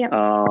 Yeah.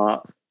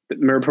 The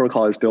Mirror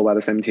protocol is built by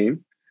the same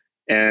team,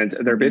 and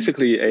they're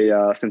basically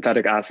a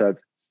synthetic asset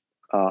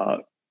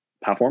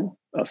platform,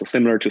 so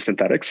similar to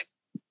synthetics.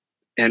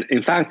 And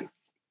in fact,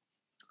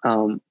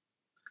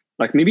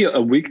 like maybe a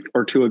week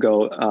or two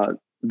ago,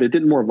 they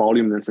did more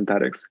volume than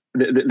synthetics.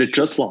 They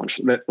just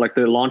launched.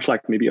 They launched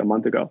like maybe a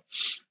month ago.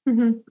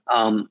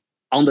 On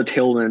the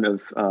tailwind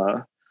of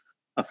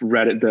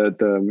Reddit,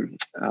 the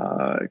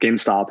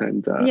GameStop,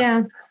 and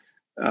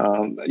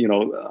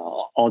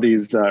all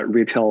these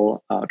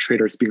retail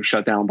traders being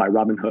shut down by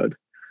Robinhood,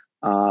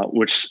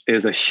 which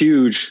is a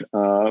huge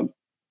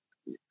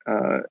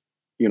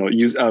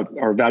use of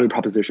our value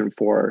proposition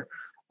for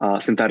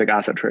synthetic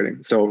asset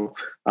trading. So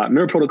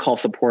Mirror Protocol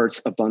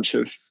supports a bunch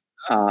of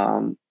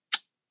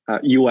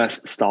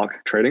US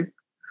stock trading.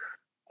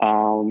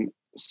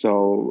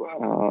 So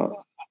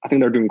I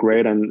think they're doing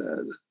great, and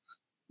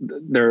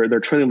their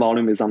trading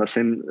volume is on the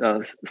same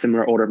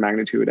similar order of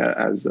magnitude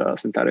as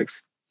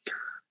synthetics.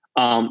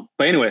 But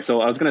anyway,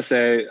 so I was going to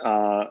say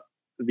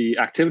the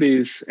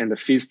activities and the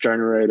fees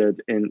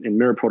generated in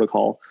Mirror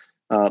Protocol,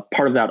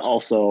 part of that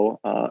also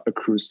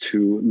accrues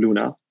to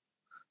Luna,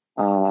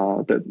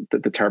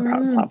 the Terra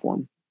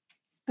platform.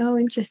 Oh,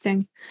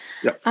 interesting.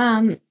 Yep.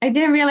 I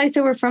didn't realize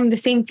they were from the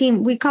same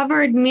team. We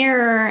covered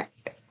Mirror,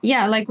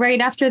 like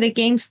right after the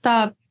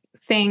GameStop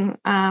thing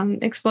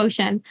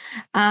explosion.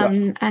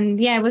 And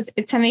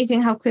it's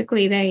amazing how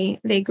quickly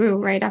they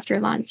grew right after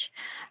launch.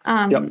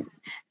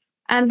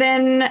 And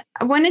then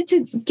I wanted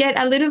to get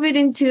a little bit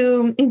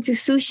into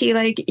Sushi.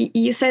 Like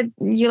you said,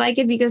 you like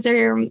it because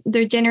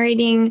they're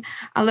generating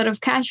a lot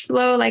of cash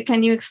flow. Like,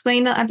 can you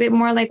explain a bit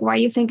more, like why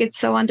you think it's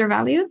so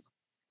undervalued?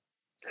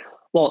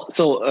 Well,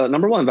 so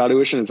number one,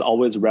 valuation is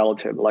always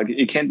relative. Like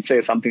you can't say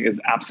something is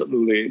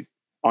absolutely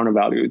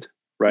undervalued,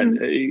 right?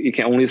 You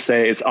can only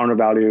say it's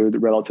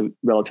undervalued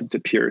relative to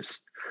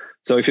peers.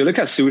 So if you look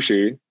at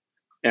Sushi,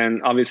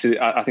 and obviously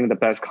I think the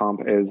best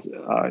comp is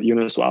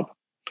Uniswap.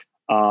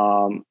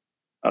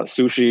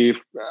 Sushi,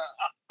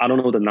 I don't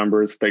know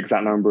the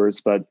exact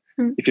numbers, but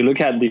if you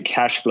look at the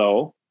cash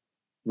flow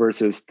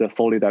versus the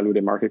fully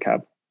diluted market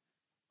cap,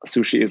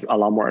 Sushi is a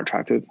lot more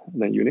attractive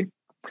than Uni.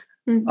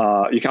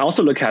 You can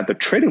also look at the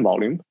trading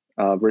volume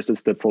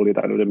versus the fully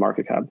diluted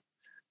market cap.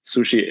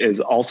 Sushi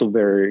is also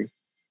very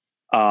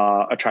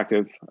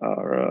attractive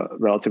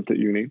relative to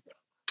Uni.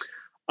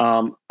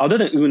 Other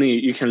than Uni,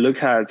 you can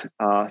look at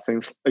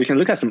things. You can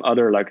look at some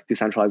other like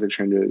decentralized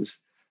exchanges,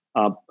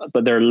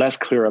 but they're less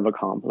clear of a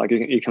comp. Like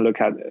you can look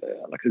at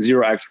like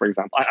 0x, for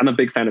example. I'm a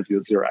big fan of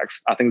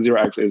 0x. I think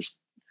 0x is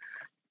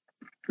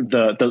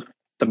the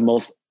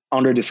most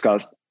under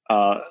discussed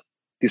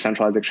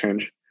decentralized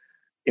exchange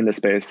in the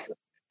space,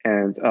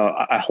 and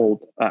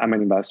I'm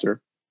an investor.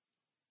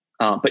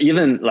 But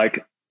even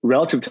like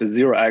relative to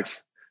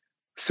 0x,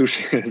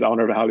 Sushi is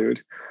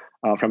undervalued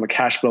from a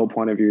cash flow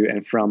point of view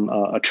and from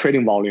a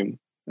trading volume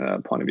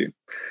point of view.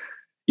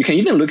 You can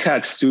even look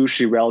at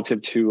Sushi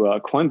relative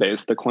to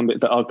Coinbase, the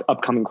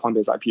upcoming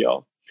Coinbase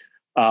IPO,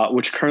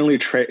 which currently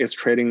is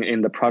trading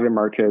in the private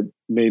market,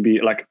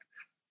 maybe like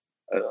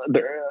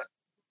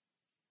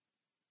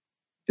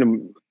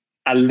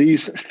at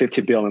least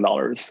 $50 billion,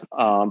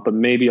 but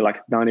maybe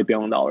like $90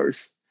 billion.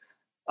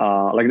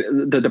 Like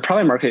the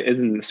private market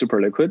isn't super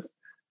liquid,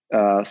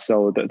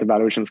 so the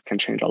valuations can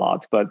change a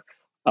lot. But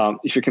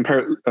if you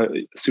compare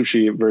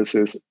Sushi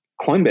versus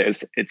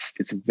Coinbase,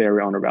 it's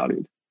very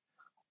undervalued.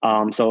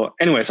 So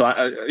anyway,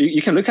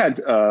 you can look at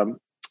a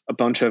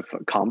bunch of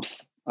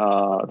comps.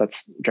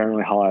 That's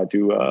generally how I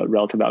do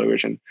relative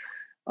valuation.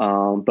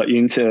 But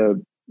you need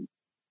to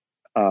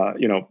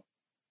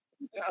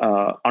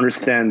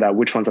understand that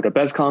which ones are the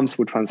best comps,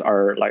 which ones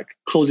are like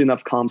close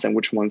enough comps, and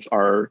which ones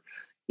are,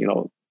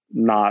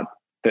 not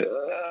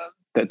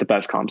the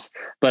best comps.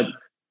 But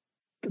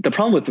the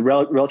problem with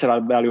relative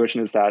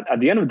valuation is that at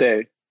the end of the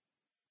day,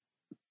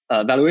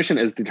 valuation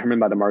is determined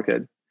by the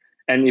market.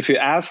 And if you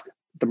ask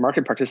the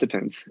market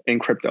participants in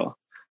crypto,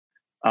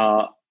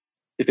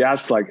 if you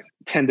ask like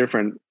 10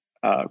 different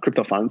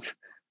crypto funds,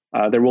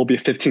 there will be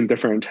 15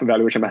 different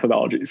valuation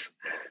methodologies.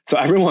 So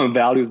everyone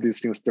values these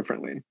things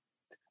differently.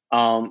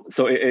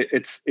 So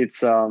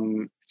it's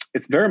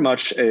very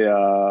much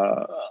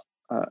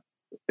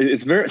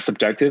it's very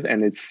subjective,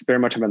 and it's very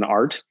much of an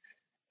art,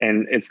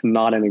 and it's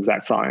not an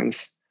exact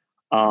science.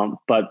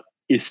 But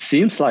it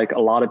seems like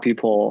a lot of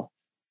people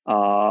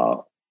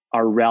are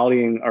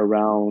rallying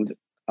around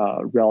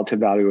relative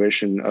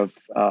valuation of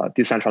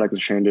decentralized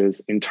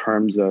exchanges in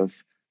terms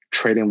of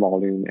trading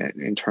volume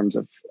and in terms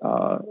of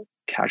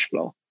cash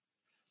flow.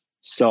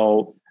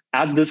 So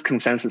as this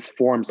consensus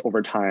forms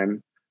over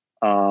time,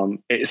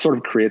 it sort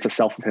of creates a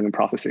self-fulfilling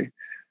prophecy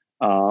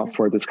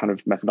for this kind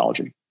of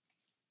methodology.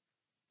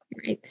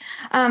 Great.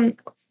 Want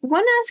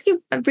to ask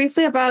you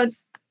briefly about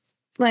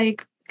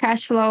like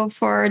cash flow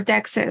for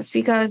DEXs,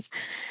 because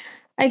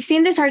I've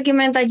seen this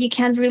argument that you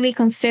can't really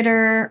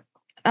consider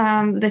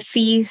the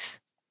fees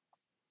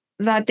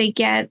that they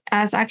get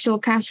as actual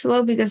cash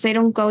flow because they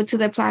don't go to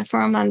the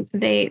platform and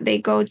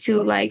they go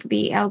to like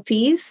the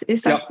LPs.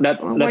 Is that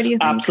that's what do you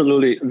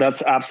think?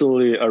 That's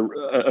absolutely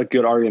a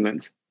good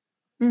argument.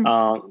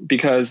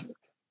 Because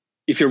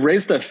if you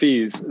raise the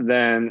fees,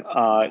 then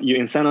you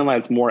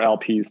incentivize more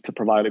LPs to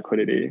provide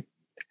liquidity.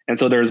 And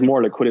so there's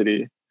more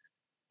liquidity.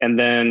 And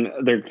then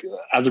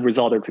as a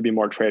result, there could be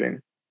more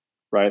trading,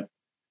 right?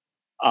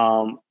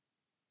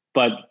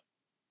 But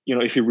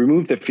if you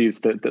remove the fees,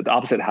 the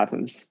opposite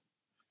happens.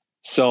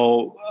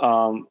 So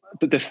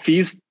the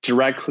fees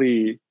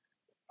directly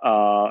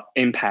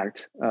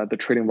impact the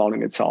trading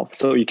volume itself.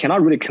 So you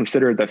cannot really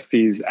consider the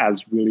fees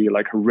as really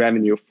like a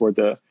revenue for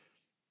the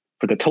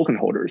token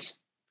holders,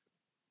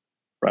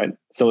 right?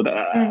 So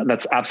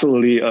that's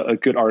absolutely a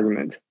good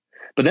argument.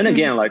 But then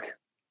again, like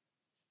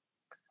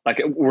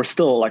we're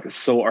still like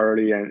so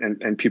early,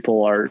 and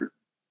people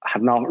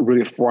have not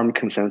really formed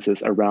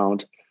consensus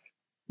around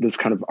this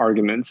kind of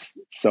arguments.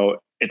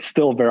 So it's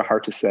still very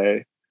hard to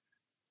say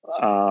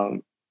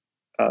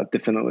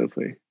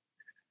definitively.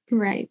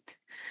 Right.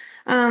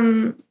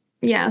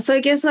 Yeah. So I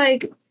guess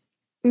like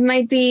it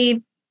might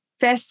be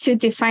best to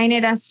define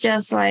it as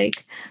just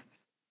like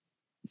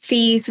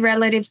fees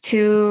relative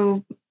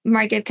to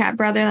market cap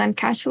rather than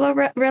cash flow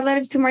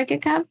relative to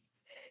market cap.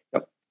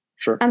 Yep,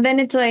 sure. And then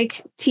it's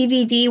like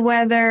TBD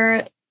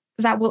whether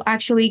that will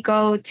actually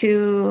go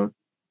to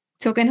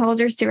token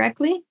holders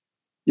directly.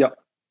 Yep.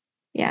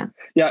 Yeah.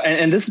 Yeah,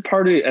 and this is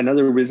partly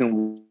another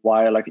reason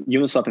why like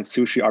Uniswap and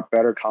Sushi are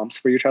better comps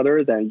for each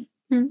other than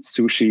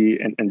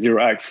Sushi and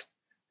 0x,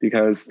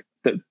 because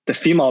the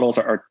fee models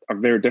are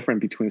very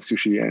different between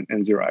Sushi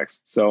and 0x.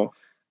 So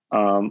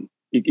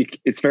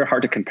it's very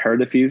hard to compare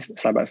the fees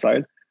side by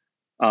side.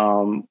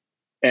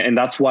 And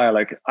that's why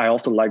like I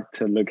also like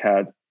to look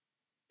at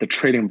the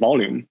trading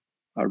volume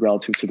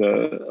relative to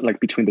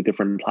between the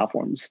different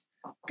platforms,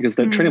 because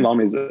the trading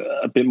volume is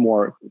a bit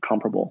more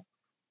comparable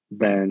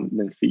than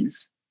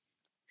fees.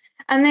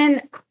 And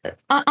then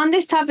on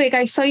this topic,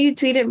 I saw you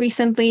tweeted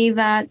recently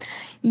that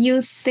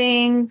you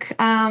think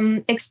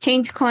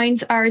exchange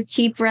coins are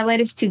cheap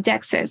relative to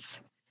DEXs.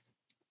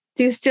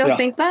 Do you still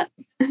think that?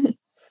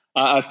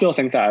 I still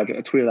think that. I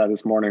tweeted that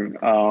this morning.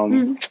 I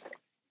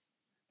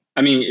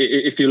mean,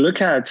 if you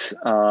look at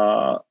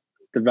the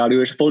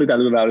valuation, fully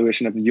diluted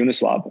valuation of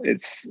Uniswap,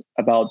 it's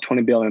about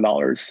 $20 billion.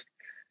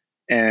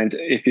 And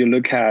if you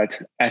look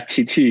at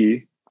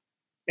FTT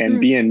and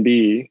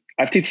BNB,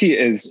 FTT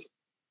is,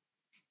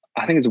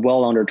 I think it's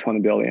well under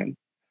 20 billion.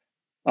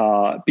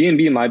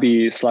 BNB might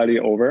be slightly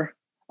over.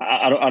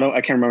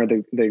 I can't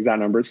remember the exact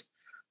numbers,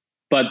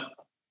 but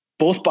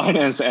both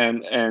Binance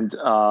and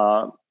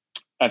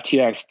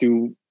FTX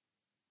do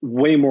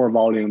way more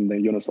volume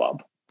than Uniswap.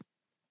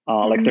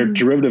 Like their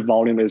derivative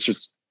volume is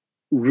just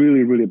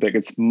really, really big.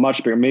 It's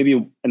much bigger,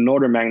 maybe an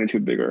order of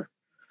magnitude bigger.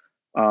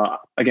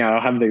 Again, I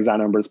don't have the exact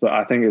numbers, but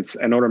I think it's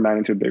an order of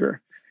magnitude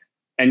bigger.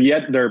 And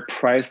yet they're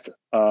priced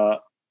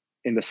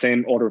in the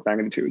same order of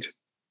magnitude.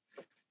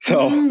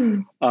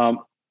 So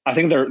I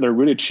think they're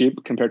really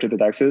cheap compared to the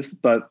DEXs.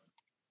 But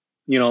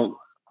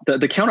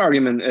the counter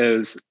argument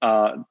is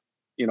the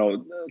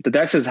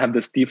DEXs have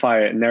this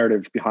DeFi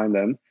narrative behind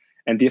them,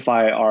 and DeFi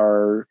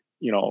are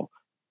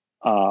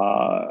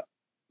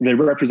they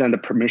represent the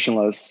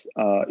permissionless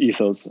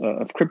ethos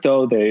of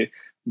crypto.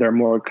 They're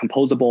more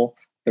composable.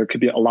 There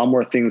could be a lot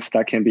more things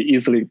that can be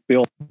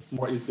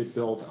more easily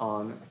built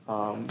on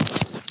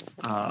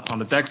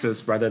the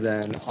DEXs rather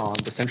than on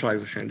the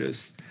centralized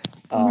exchanges.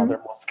 They're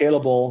more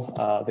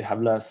scalable. They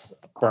have less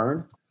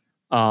burn.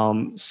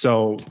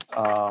 So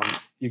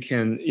you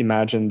can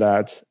imagine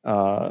that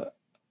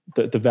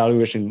the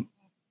valuation,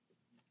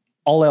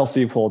 all else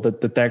equal, the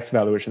DEX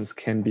valuations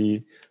can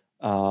be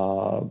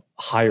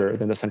higher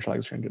than the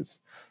centralized exchanges.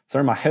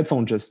 Sorry, my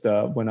headphone just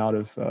went out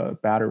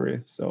of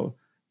battery. So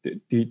do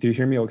you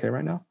hear me okay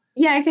right now?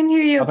 Yeah, I can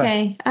hear you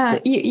Okay.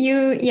 okay.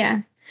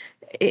 Yeah.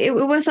 It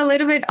was a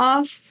little bit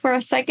off for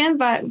a second,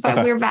 but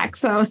Okay. we're back,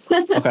 so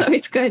Okay. so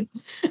it's good.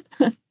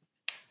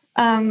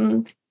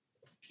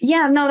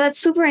 Yeah, no, that's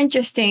super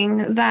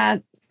interesting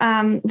that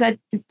that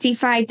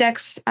DeFi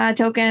DEX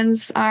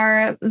tokens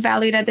are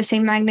valued at the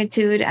same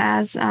magnitude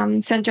as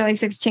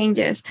centralized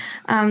exchanges.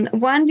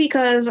 One,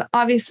 because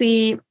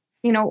obviously,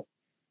 you know,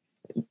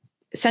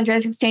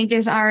 centralized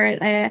exchanges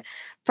are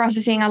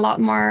processing a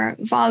lot more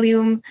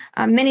volume,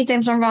 many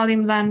times more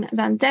volume than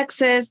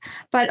DEXs,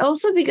 but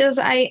also because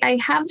I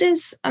have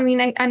this,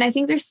 I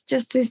think there's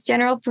just this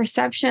general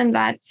perception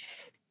that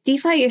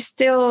DeFi is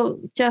still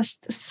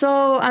just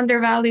so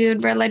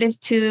undervalued relative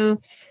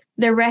to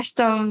the rest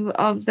of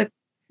the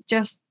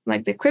just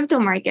like the crypto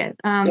market.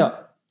 Yeah.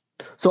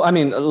 So I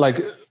mean,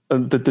 like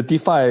the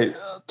DeFi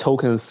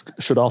tokens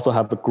should also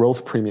have a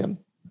growth premium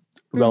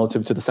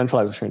relative to the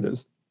centralized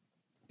exchanges,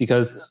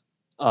 because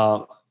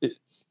the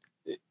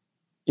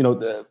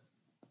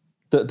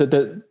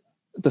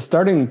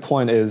starting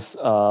point is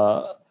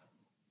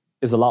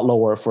a lot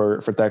lower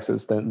for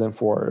DEXs than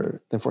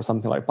for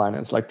something like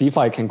Binance. Like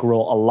DeFi can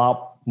grow a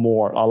lot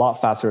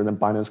faster than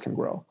Binance can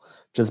grow,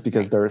 just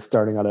because they're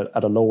starting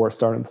at a lower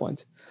starting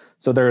point.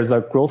 So there is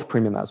a growth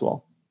premium as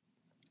well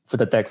for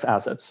the DEX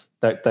assets,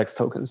 DEX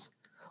tokens.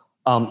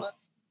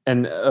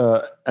 And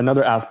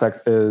another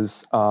aspect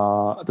is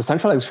the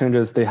centralized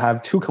exchanges, they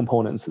have two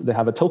components. They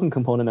have a token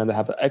component and they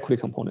have the equity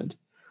component,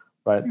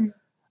 right?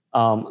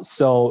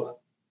 So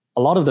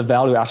a lot of the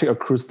value actually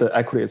accrues to the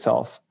equity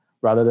itself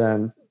rather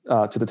than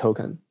to the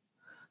token.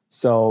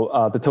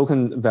 So the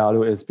token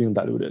value is being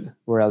diluted,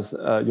 whereas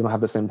you don't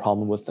have the same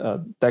problem with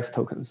DEX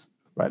tokens,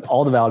 right?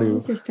 All the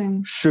value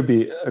should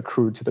be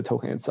accrued to the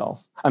token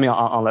itself. I mean,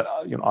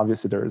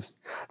 obviously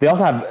they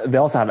also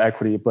have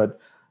equity, but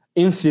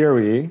in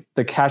theory,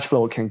 the cash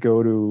flow can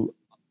go to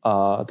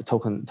the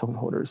token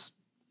holders.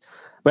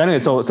 But anyway,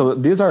 so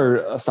these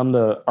are some of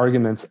the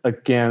arguments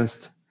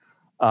against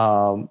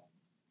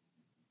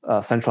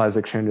centralized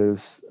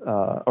exchanges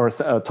or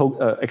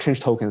exchange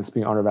tokens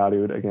being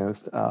undervalued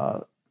against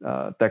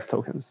DEX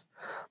tokens.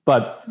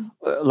 But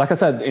like I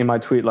said in my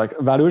tweet, like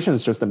valuation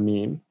is just a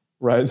meme,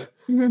 right?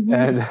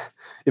 And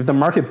if the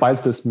market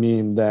buys this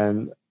meme,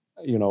 then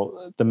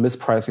the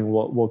mispricing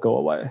will go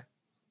away.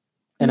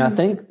 And I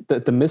think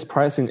that the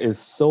mispricing is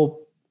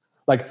so,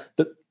 like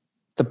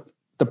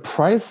the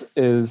price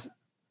is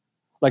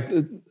like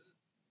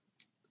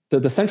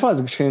the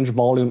centralized exchange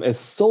volume is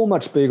so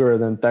much bigger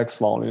than DEX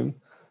volume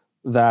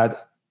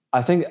that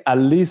I think at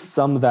least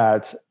some of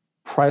that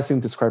pricing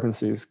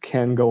discrepancies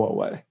can go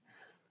away.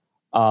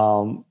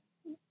 I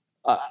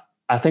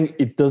think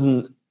it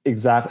doesn't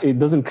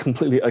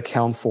completely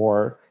account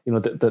for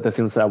the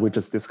things that we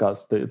just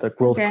discussed, the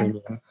growth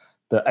premium,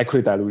 the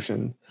equity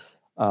dilution,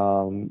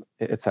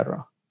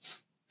 etc.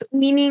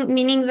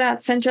 Meaning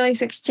that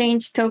centralized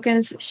exchange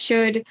tokens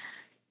should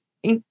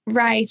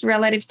rise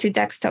relative to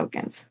DEX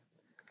tokens.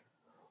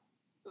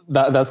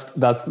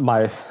 That's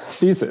my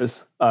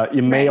thesis.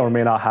 It may or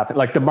may not happen.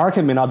 Like the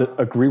market may not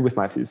agree with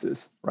my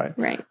thesis, right?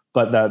 Right.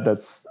 But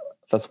that's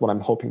what I'm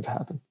hoping to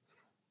happen.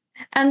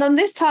 And on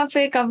this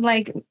topic of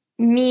like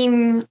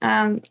meme,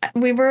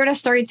 we wrote a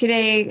story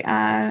today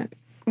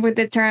with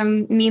the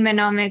term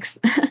memeonomics,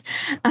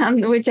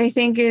 which I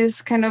think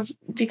is kind of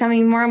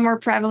becoming more and more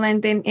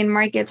prevalent in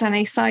markets. And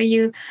I saw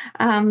you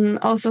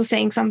also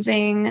saying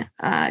something,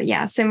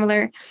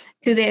 similar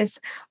to this.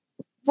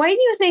 Why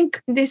do you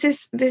think this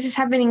is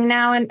happening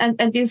now?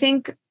 And do you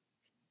think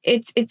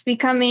it's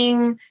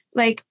becoming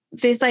like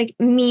this like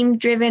meme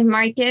driven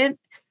market?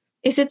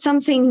 Is it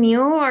something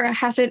new, or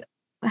has it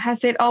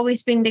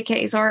always been the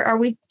case, or are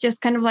we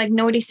just kind of like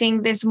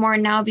noticing this more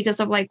now because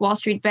of like Wall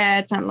Street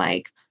bets and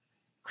like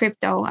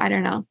crypto? I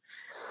don't know.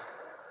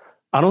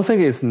 I don't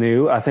think it's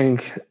new. I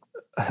think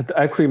the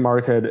equity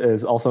market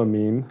is also a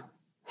meme.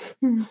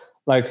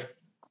 Like,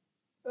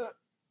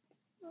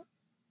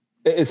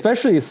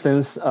 especially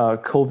since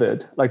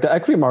COVID, like the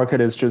equity market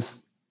is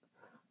just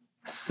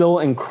so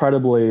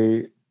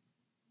incredibly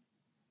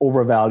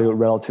overvalued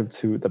relative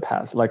to the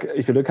past. Like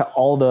if you look at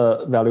all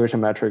the valuation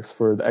metrics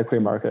for the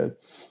equity market,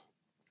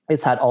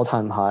 it's at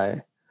all-time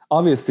high.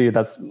 Obviously,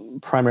 that's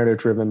primarily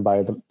driven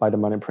by the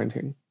money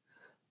printing,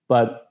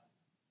 but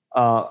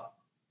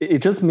it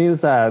just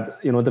means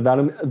that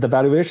the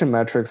valuation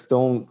metrics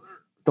don't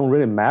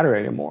really matter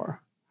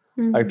anymore.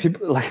 Like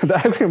people, like the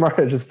equity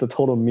market is just a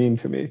total meme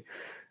to me.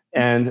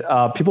 And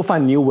people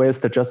find new ways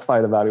to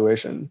justify the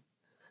valuation.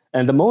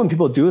 And the moment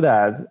people do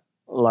that,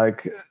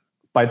 like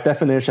by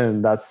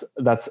definition, that's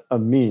a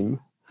meme.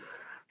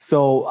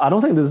 So I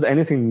don't think this is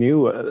anything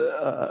new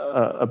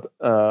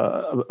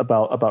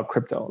about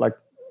crypto. Like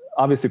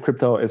obviously,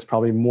 crypto is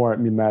probably more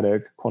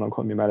mimetic, quote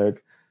unquote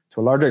mimetic, to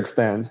a larger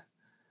extent,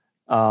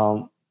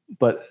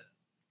 but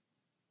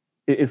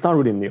it's not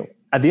really new.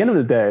 At the end of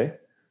the day,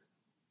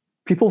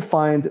 people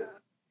find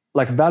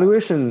like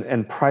valuation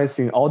and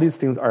pricing, all these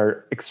things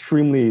are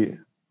extremely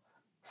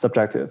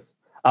subjective.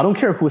 I don't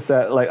care who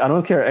said, like, I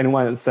don't care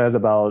anyone says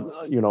about,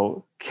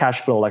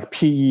 cash flow, like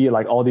PE,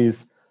 like all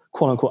these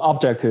quote unquote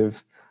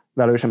objective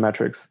valuation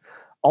metrics.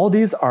 All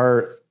these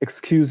are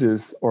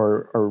excuses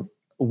or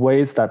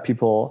ways that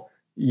people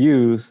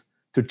use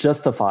to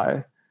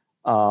justify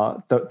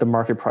the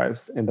market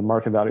price and the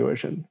market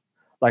valuation.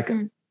 Like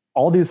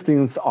all these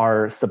things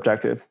are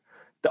subjective.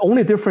 The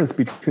only difference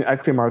between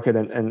equity market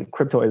and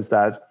crypto is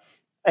that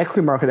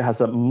equity market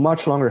has a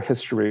much longer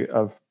history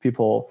of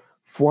people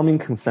forming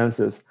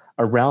consensus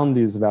around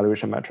these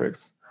valuation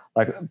metrics.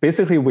 Like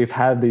basically, we've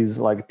had these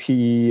like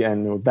PE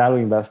and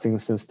value investing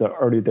since the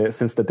early days,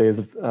 since the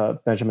days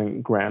of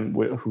Benjamin Graham,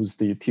 who's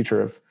the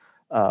teacher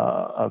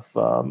of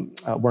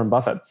Warren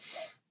Buffett.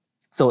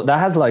 So that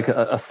has like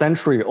a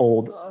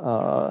century-old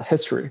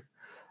history.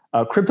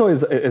 Crypto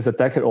is a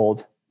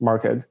decade-old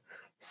market.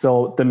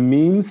 So the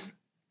memes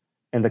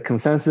and the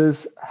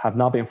consensus have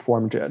not been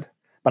formed yet,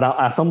 but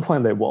at some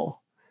point they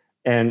will.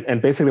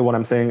 And basically, what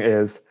I'm saying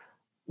is,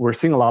 we're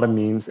seeing a lot of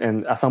memes,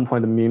 and at some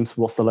point the memes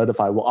will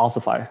solidify, will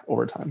ossify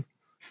over time,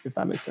 if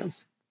that makes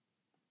sense.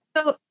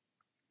 So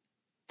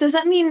does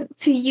that mean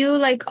to you,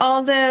 like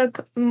all the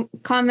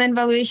common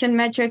valuation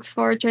metrics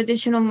for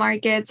traditional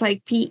markets,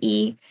 like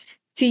PE,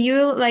 to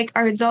you, like,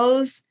 are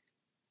those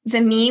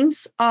the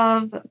memes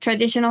of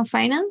traditional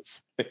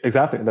finance?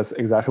 Exactly. That's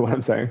exactly what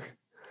I'm saying.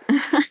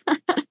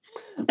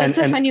 That's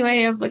a funny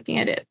way of looking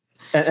at it.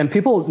 And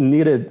people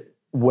needed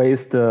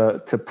ways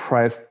to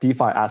price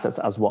DeFi assets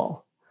as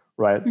well.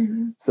 Right.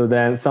 Mm-hmm. So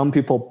then some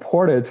people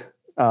ported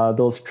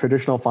those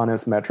traditional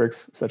finance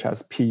metrics, such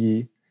as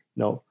PE,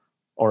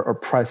 or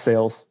price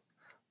sales,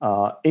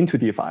 into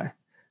DeFi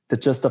to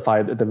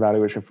justify the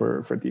valuation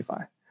for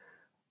DeFi.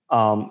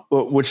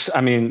 Which,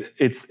 I mean,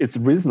 it's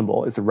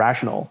reasonable, it's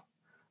rational,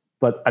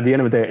 but at the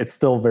end of the day, it's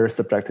still very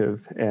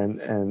subjective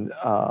and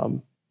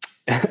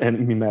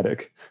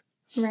mimetic.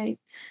 Right.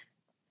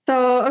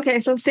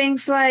 So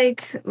things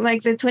like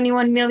the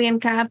 21 million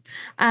cap.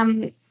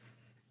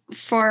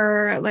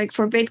 For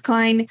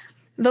Bitcoin,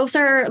 those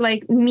are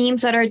like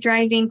memes that are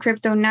driving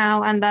crypto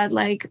now, and that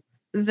like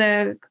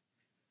the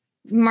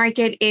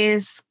market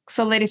is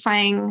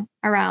solidifying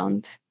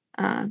around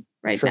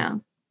right now.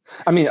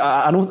 I mean,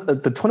 I don't.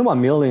 The 21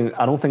 million.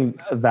 I don't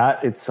think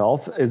that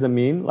itself is a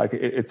meme. Like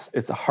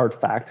it's a hard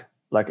fact.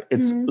 Like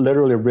it's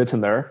literally written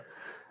there.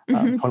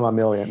 21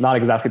 million, not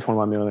exactly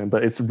 21 million,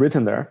 but it's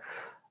written there.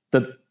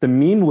 The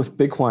meme with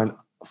Bitcoin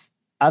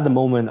at the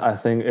moment, I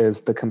think,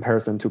 is the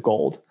comparison to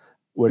gold,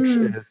 which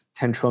is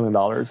 $10 trillion.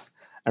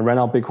 And right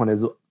now, Bitcoin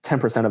is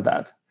 10% of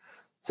that.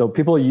 So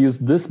people use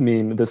this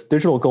meme, this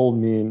digital gold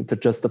meme, to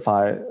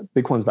justify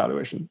Bitcoin's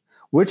valuation,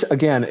 which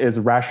again is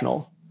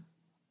rational.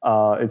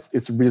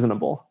 It's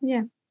reasonable.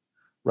 Yeah.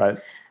 Right.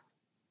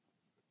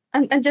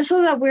 And just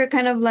so that we're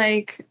kind of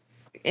like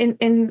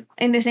in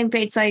the same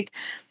page, like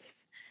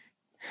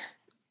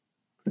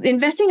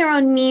investing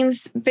around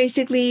memes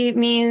basically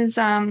means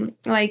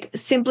like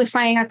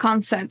simplifying a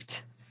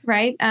concept,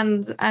 right?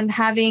 And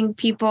having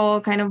people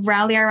kind of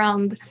rally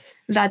around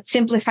that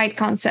simplified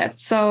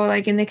concept. So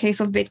like in the case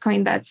of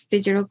Bitcoin, that's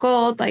digital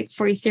gold. Like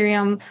for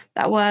Ethereum,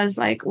 that was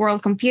like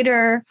world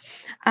computer.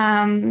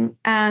 And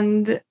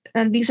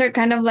these are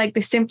kind of like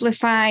the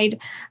simplified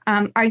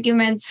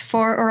arguments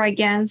for or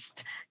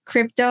against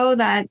crypto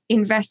that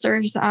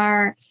investors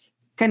are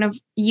kind of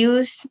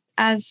use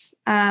as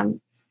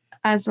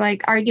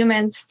like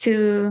arguments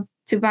to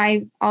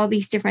buy all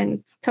these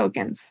different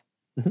tokens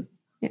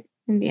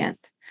in the end.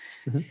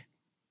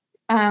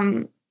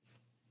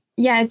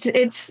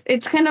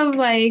 It's kind of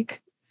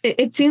like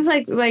it seems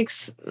like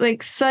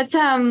such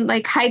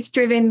like hype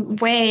driven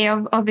way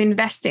of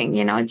investing,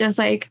 just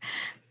like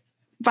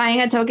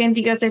buying a token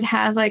because it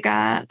has like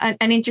an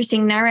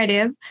interesting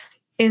narrative,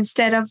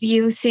 instead of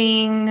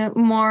using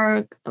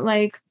more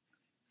like,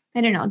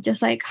 I don't know,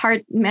 just like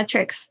hard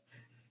metrics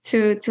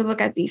to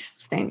look at these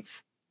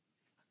things.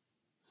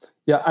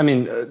 Yeah, I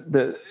mean,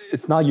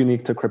 it's not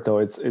unique to crypto.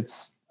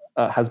 It's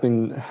has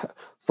been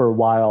for a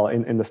while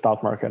in the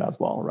stock market as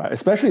well, right?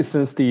 Especially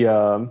since the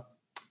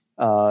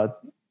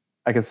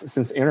I guess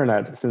since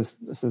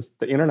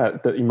the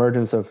internet, the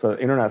emergence of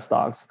internet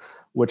stocks,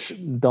 which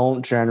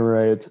don't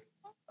generate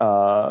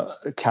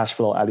cash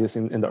flow, at least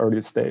in the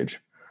early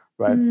stage,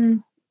 right?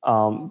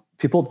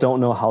 People don't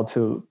know how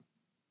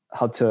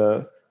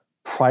to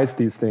price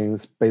these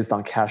things based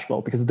on cash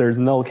flow, because there's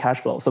no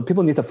cash flow. So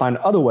people need to find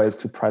other ways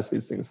to price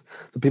these things.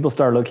 So people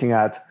start looking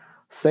at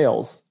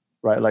sales,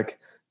 right? Like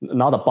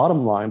not the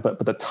bottom line,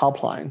 but the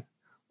top line,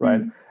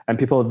 right? And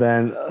people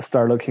then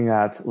start looking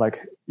at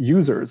like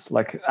users,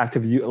 like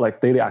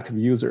daily active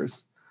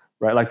users,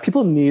 right? Like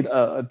people need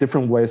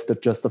different ways to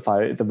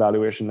justify the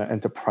valuation and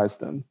to price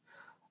them.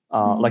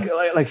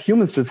 Like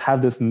humans just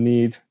have this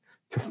need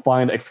to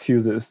find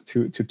excuses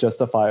to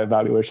justify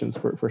valuations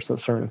for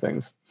certain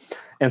things.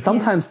 And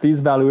sometimes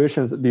these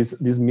valuations,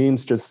 these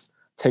memes just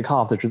take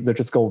off. They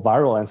just go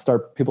viral and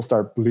people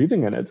start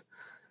believing in it.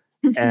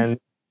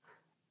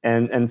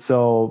 And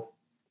so,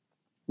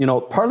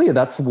 partly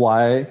that's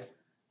why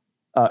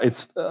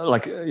it's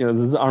like,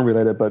 this is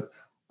unrelated, but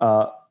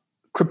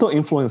crypto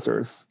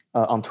influencers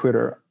on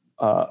Twitter,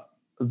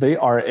 they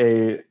are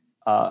a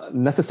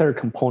necessary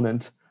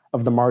component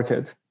of the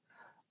market.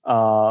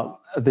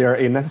 They are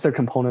a necessary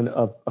component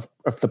of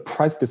the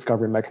price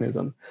discovery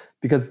mechanism,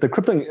 because the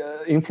crypto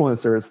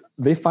influencers,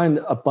 they find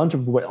a bunch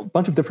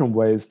of different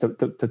ways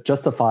to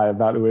justify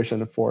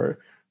valuation for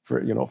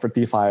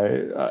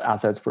DeFi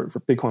assets, for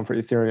Bitcoin, for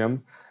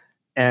Ethereum,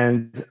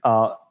 and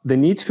they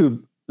need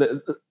to.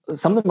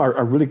 Some of them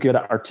are really good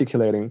at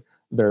articulating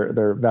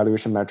their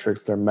valuation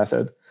metrics, their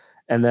method,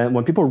 and then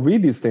when people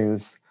read these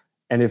things,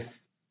 and if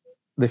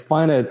they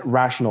find it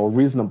rational,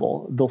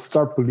 reasonable, they'll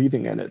start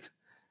believing in it.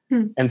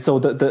 And so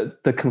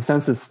the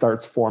consensus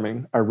starts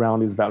forming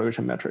around these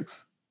valuation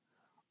metrics,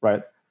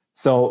 right?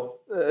 So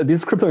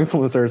these crypto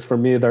influencers, for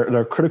me, they're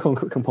a critical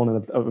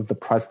component of the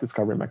price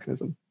discovery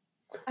mechanism.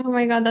 Oh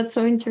my God, that's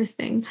so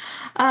interesting.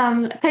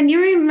 Can you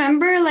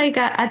remember like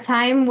a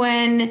time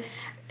when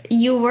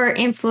you were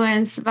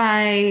influenced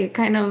by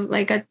kind of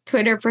like a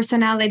Twitter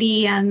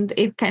personality and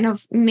it kind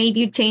of made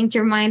you change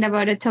your mind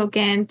about a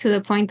token to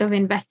the point of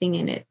investing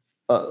in it?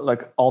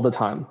 Like all the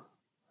time.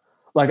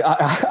 Like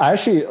I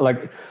actually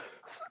like,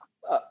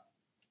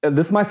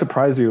 this might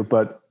surprise you,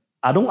 but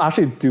I don't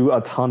actually do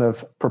a ton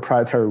of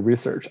proprietary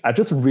research. I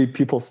just read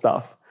people's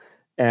stuff,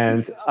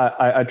 and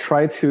I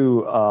try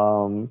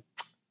to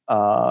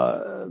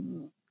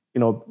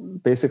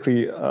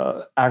basically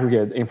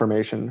aggregate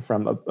information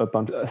from a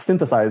bunch,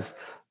 synthesize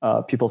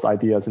people's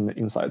ideas and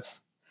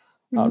insights,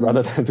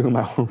 rather than doing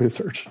my own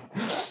research.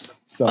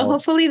 So well,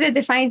 hopefully the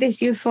Defined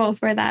is useful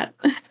for that.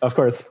 Of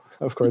course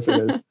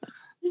it is.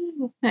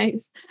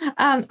 Nice.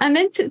 And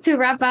then to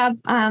wrap up,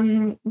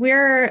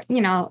 we're,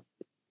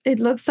 it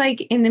looks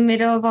like in the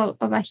middle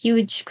of a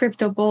huge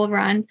crypto bull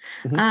run.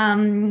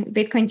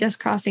 Bitcoin just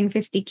crossing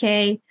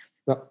 50K.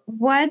 Yep.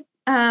 What,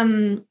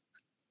 and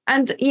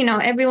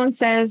everyone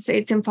says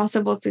it's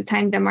impossible to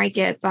time the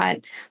market,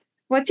 but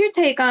what's your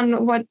take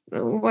on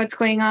what's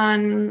going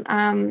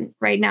on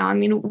right now? I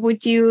mean,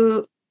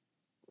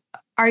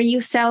 are you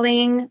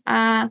selling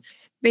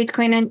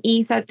Bitcoin and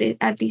ETH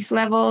at these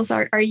levels?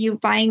 Are you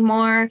buying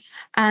more?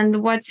 And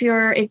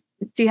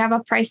do you have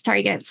a price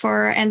target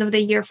for end of the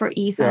year for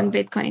ETH and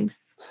Bitcoin?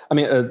 I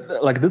mean,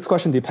 like this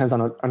question depends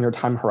on your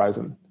time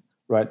horizon,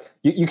 right?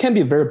 You can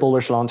be very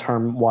bullish long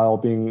term while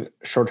being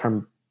short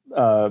term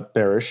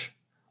bearish.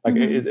 Like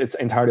it's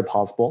entirely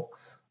possible.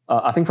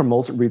 I think for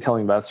most retail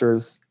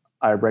investors,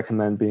 I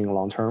recommend being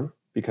long term,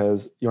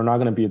 because you're not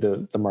going to beat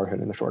the market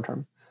in the short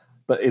term.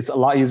 But it's a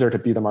lot easier to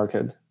beat the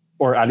market,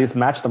 or at least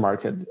match the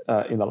market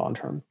in the long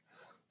term.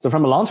 So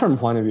from a long-term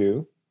point of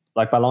view,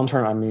 like by long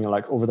term, I mean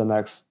like over the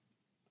next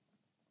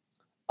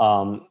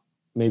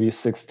maybe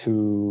 6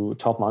 to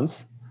 12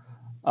 months,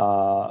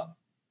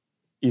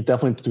 you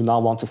definitely do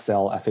not want to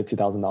sell at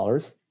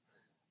 $50,000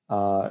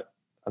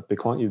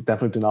 Bitcoin. You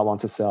definitely do not want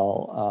to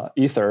sell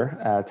Ether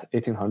at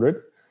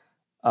 1,800.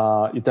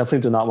 You definitely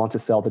do not want to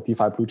sell the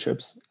DeFi blue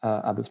chips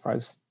at this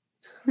price.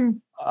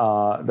 I'm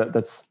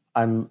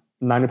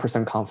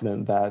 90%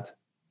 confident that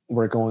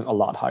we're going a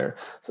lot higher.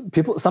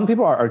 Some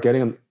people are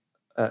getting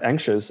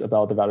anxious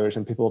about the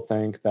valuation. People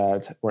think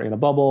that we're in a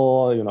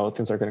bubble,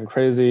 things are getting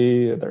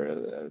crazy,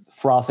 they're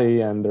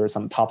frothy, and there's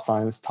some top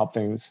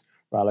things,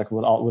 right? Like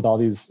with all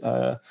these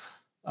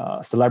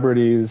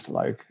celebrities,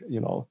 like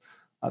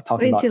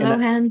talking Lindsay about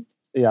Lohan.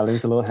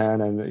 Lindsay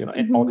Lohan,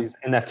 and all these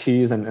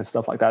NFTs and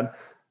stuff like that.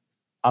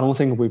 I don't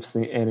think we've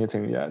seen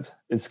anything yet.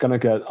 It's gonna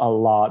get a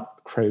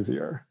lot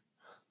crazier.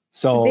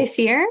 So this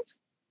year,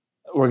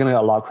 we're gonna get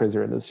a lot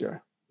crazier this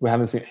year. We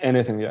haven't seen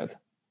anything yet.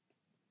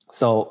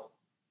 So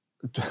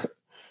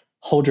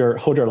hold your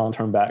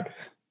long-term bag.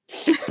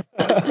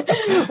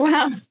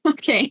 Wow.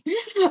 Okay.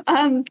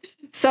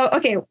 So,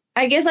 okay.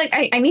 I guess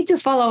I need to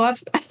follow up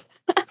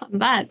on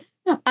that.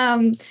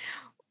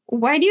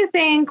 Why do you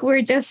think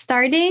we're just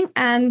starting?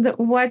 And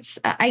what's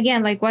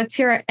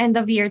your end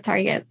of year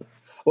target?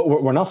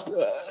 Well, we're not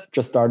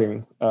just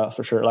starting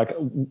for sure. Like,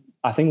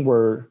 I think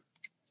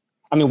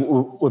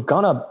we've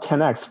gone up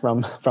 10x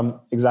from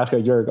exactly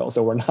a year ago.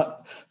 So we're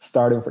not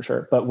starting for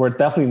sure, but we're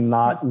definitely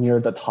not near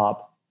the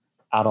top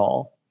at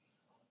all.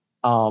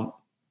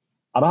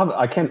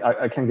 I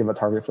can't give a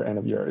target for end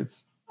of year.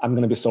 I'm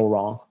going to be so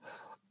wrong.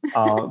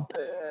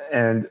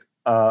 And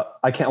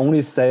I can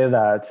only say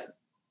that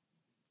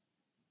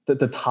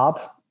the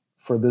top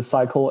for this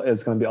cycle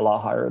is going to be a lot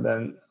higher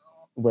than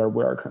where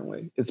we are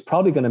currently. It's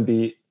probably going to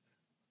be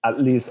at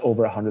least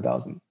over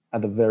 100,000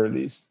 at the very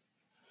least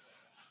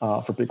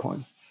for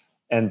Bitcoin,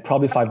 and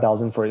probably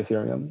 5,000 for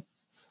Ethereum.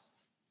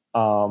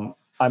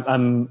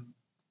 I'm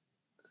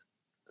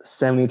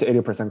 70 to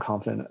 80%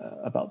 confident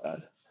about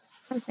that.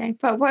 Okay,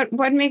 but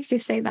what makes you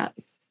say that?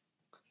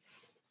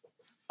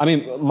 I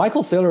mean,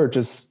 Michael Saylor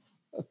just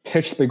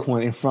pitched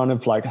Bitcoin in front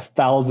of like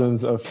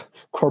thousands of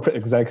corporate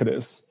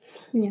executives.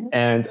 Yeah.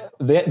 And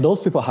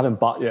those people haven't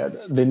bought yet.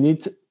 They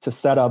need to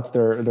set up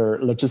their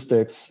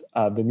logistics.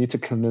 They need to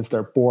convince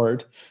their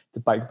board to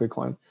buy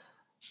Bitcoin.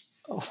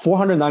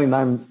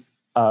 $499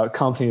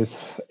 companies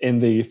in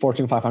the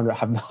Fortune 500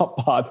 have not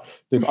bought.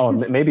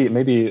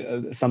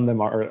 Maybe some of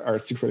them are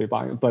secretly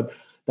buying, but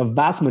the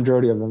vast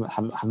majority of them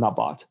have not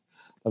bought.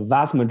 The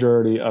vast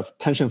majority of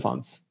pension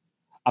funds,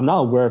 I'm not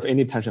aware of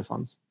any pension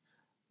funds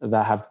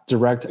that have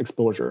direct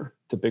exposure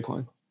to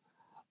Bitcoin.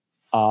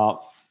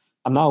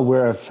 I'm not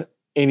aware of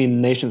any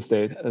nation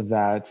state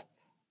that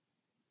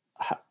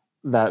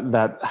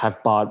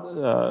have bought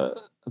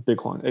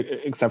Bitcoin,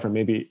 except for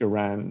maybe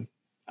Iran.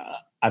 I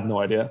have no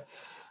idea.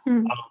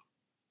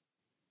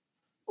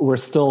 We're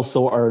still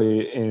so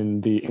early in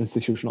the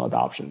institutional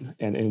adoption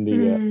and in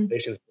the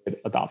nation state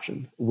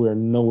adoption. We're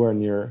nowhere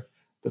near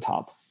the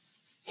top.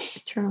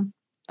 True.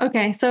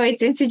 Okay, so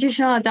it's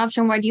institutional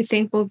adoption. What do you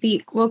think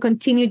will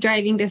continue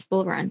driving this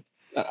bull run?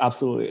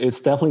 Absolutely,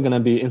 it's definitely going to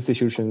be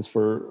institutions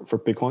for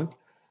Bitcoin,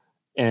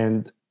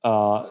 and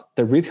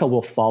the retail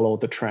will follow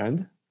the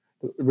trend.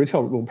 The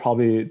retail will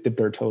probably dip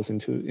their toes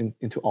into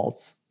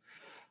alts.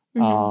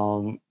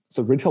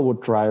 So retail will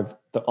drive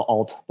the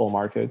alt bull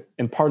market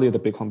and partly the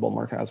Bitcoin bull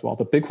market as well.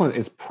 But Bitcoin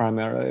is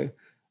primarily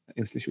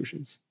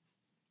institutions.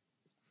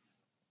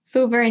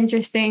 Super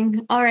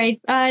interesting. All right,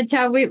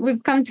 Qiao,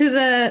 we've come to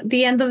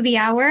the end of the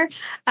hour.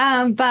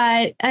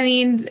 But I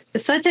mean,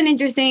 such an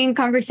interesting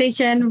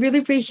conversation. Really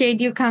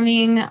appreciate you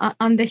coming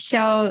on the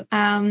show.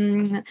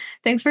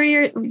 Thanks for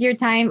your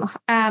time.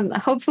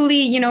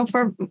 Hopefully,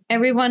 for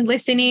everyone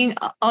listening,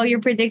 all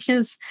your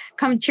predictions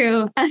come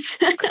true.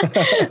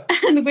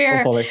 And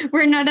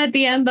we're not at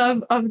the end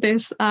of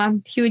this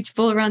huge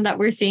bull run that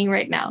we're seeing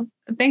right now.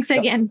 Thanks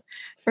again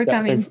for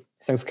coming.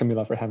 Thanks,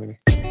 Camila, for having me.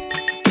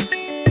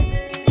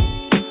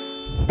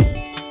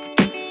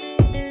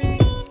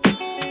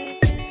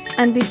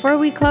 And before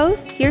we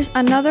close, here's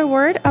another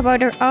word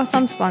about our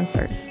awesome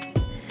sponsors.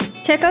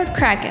 Check out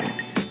Kraken,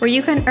 where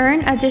you can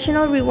earn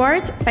additional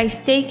rewards by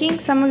staking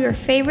some of your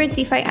favorite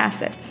DeFi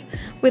assets.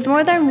 With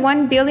more than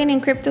 1 billion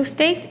in crypto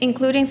staked,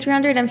 including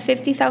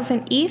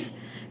 350,000 ETH,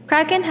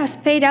 Kraken has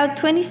paid out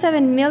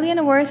 27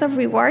 million worth of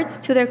rewards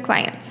to their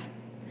clients.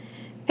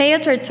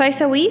 Payouts are twice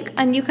a week,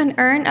 and you can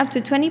earn up to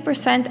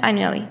 20%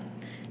 annually.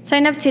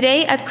 Sign up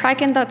today at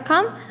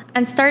kraken.com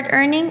and start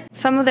earning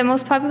some of the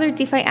most popular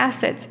DeFi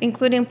assets,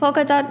 including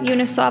Polkadot,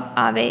 Uniswap,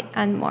 Aave,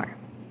 and more.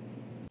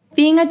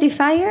 Being a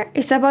DeFier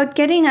is about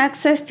getting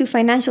access to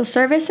financial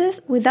services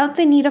without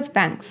the need of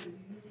banks.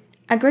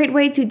 A great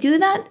way to do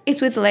that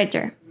is with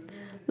Ledger.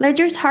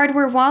 Ledger's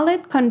hardware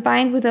wallet,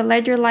 combined with the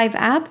Ledger Live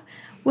app,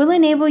 will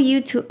enable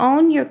you to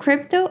own your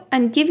crypto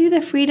and give you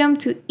the freedom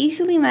to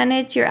easily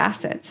manage your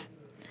assets.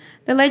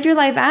 The Ledger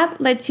Live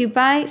app lets you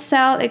buy,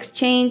 sell,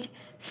 exchange,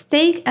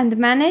 stake, and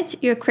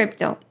manage your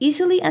crypto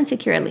easily and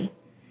securely.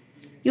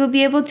 You'll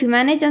be able to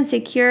manage and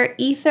secure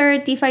Ether,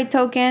 DeFi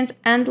tokens,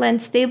 and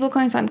lend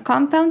stablecoins on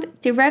Compound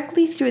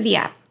directly through the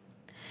app.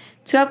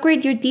 To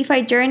upgrade your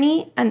DeFi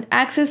journey and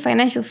access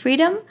financial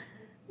freedom,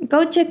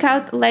 go check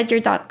out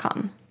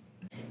ledger.com.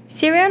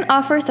 Sirion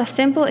offers a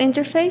simple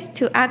interface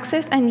to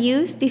access and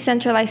use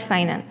decentralized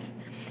finance.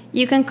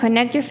 You can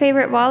connect your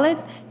favorite wallet,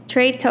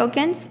 trade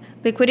tokens,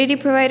 liquidity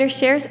provider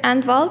shares,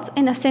 and vaults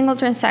in a single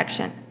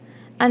transaction.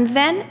 And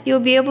then you'll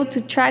be able to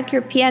track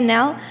your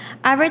P&L,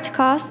 average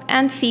costs,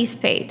 and fees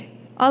paid.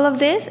 All of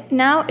this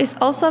now is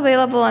also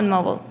available on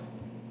mobile.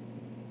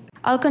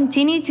 I'll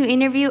continue to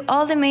interview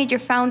all the major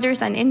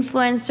founders and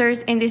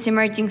influencers in this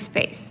emerging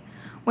space.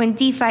 When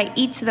DeFi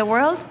eats the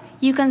world,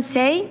 you can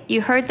say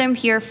you heard them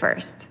here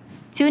first.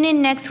 Tune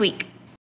in next week.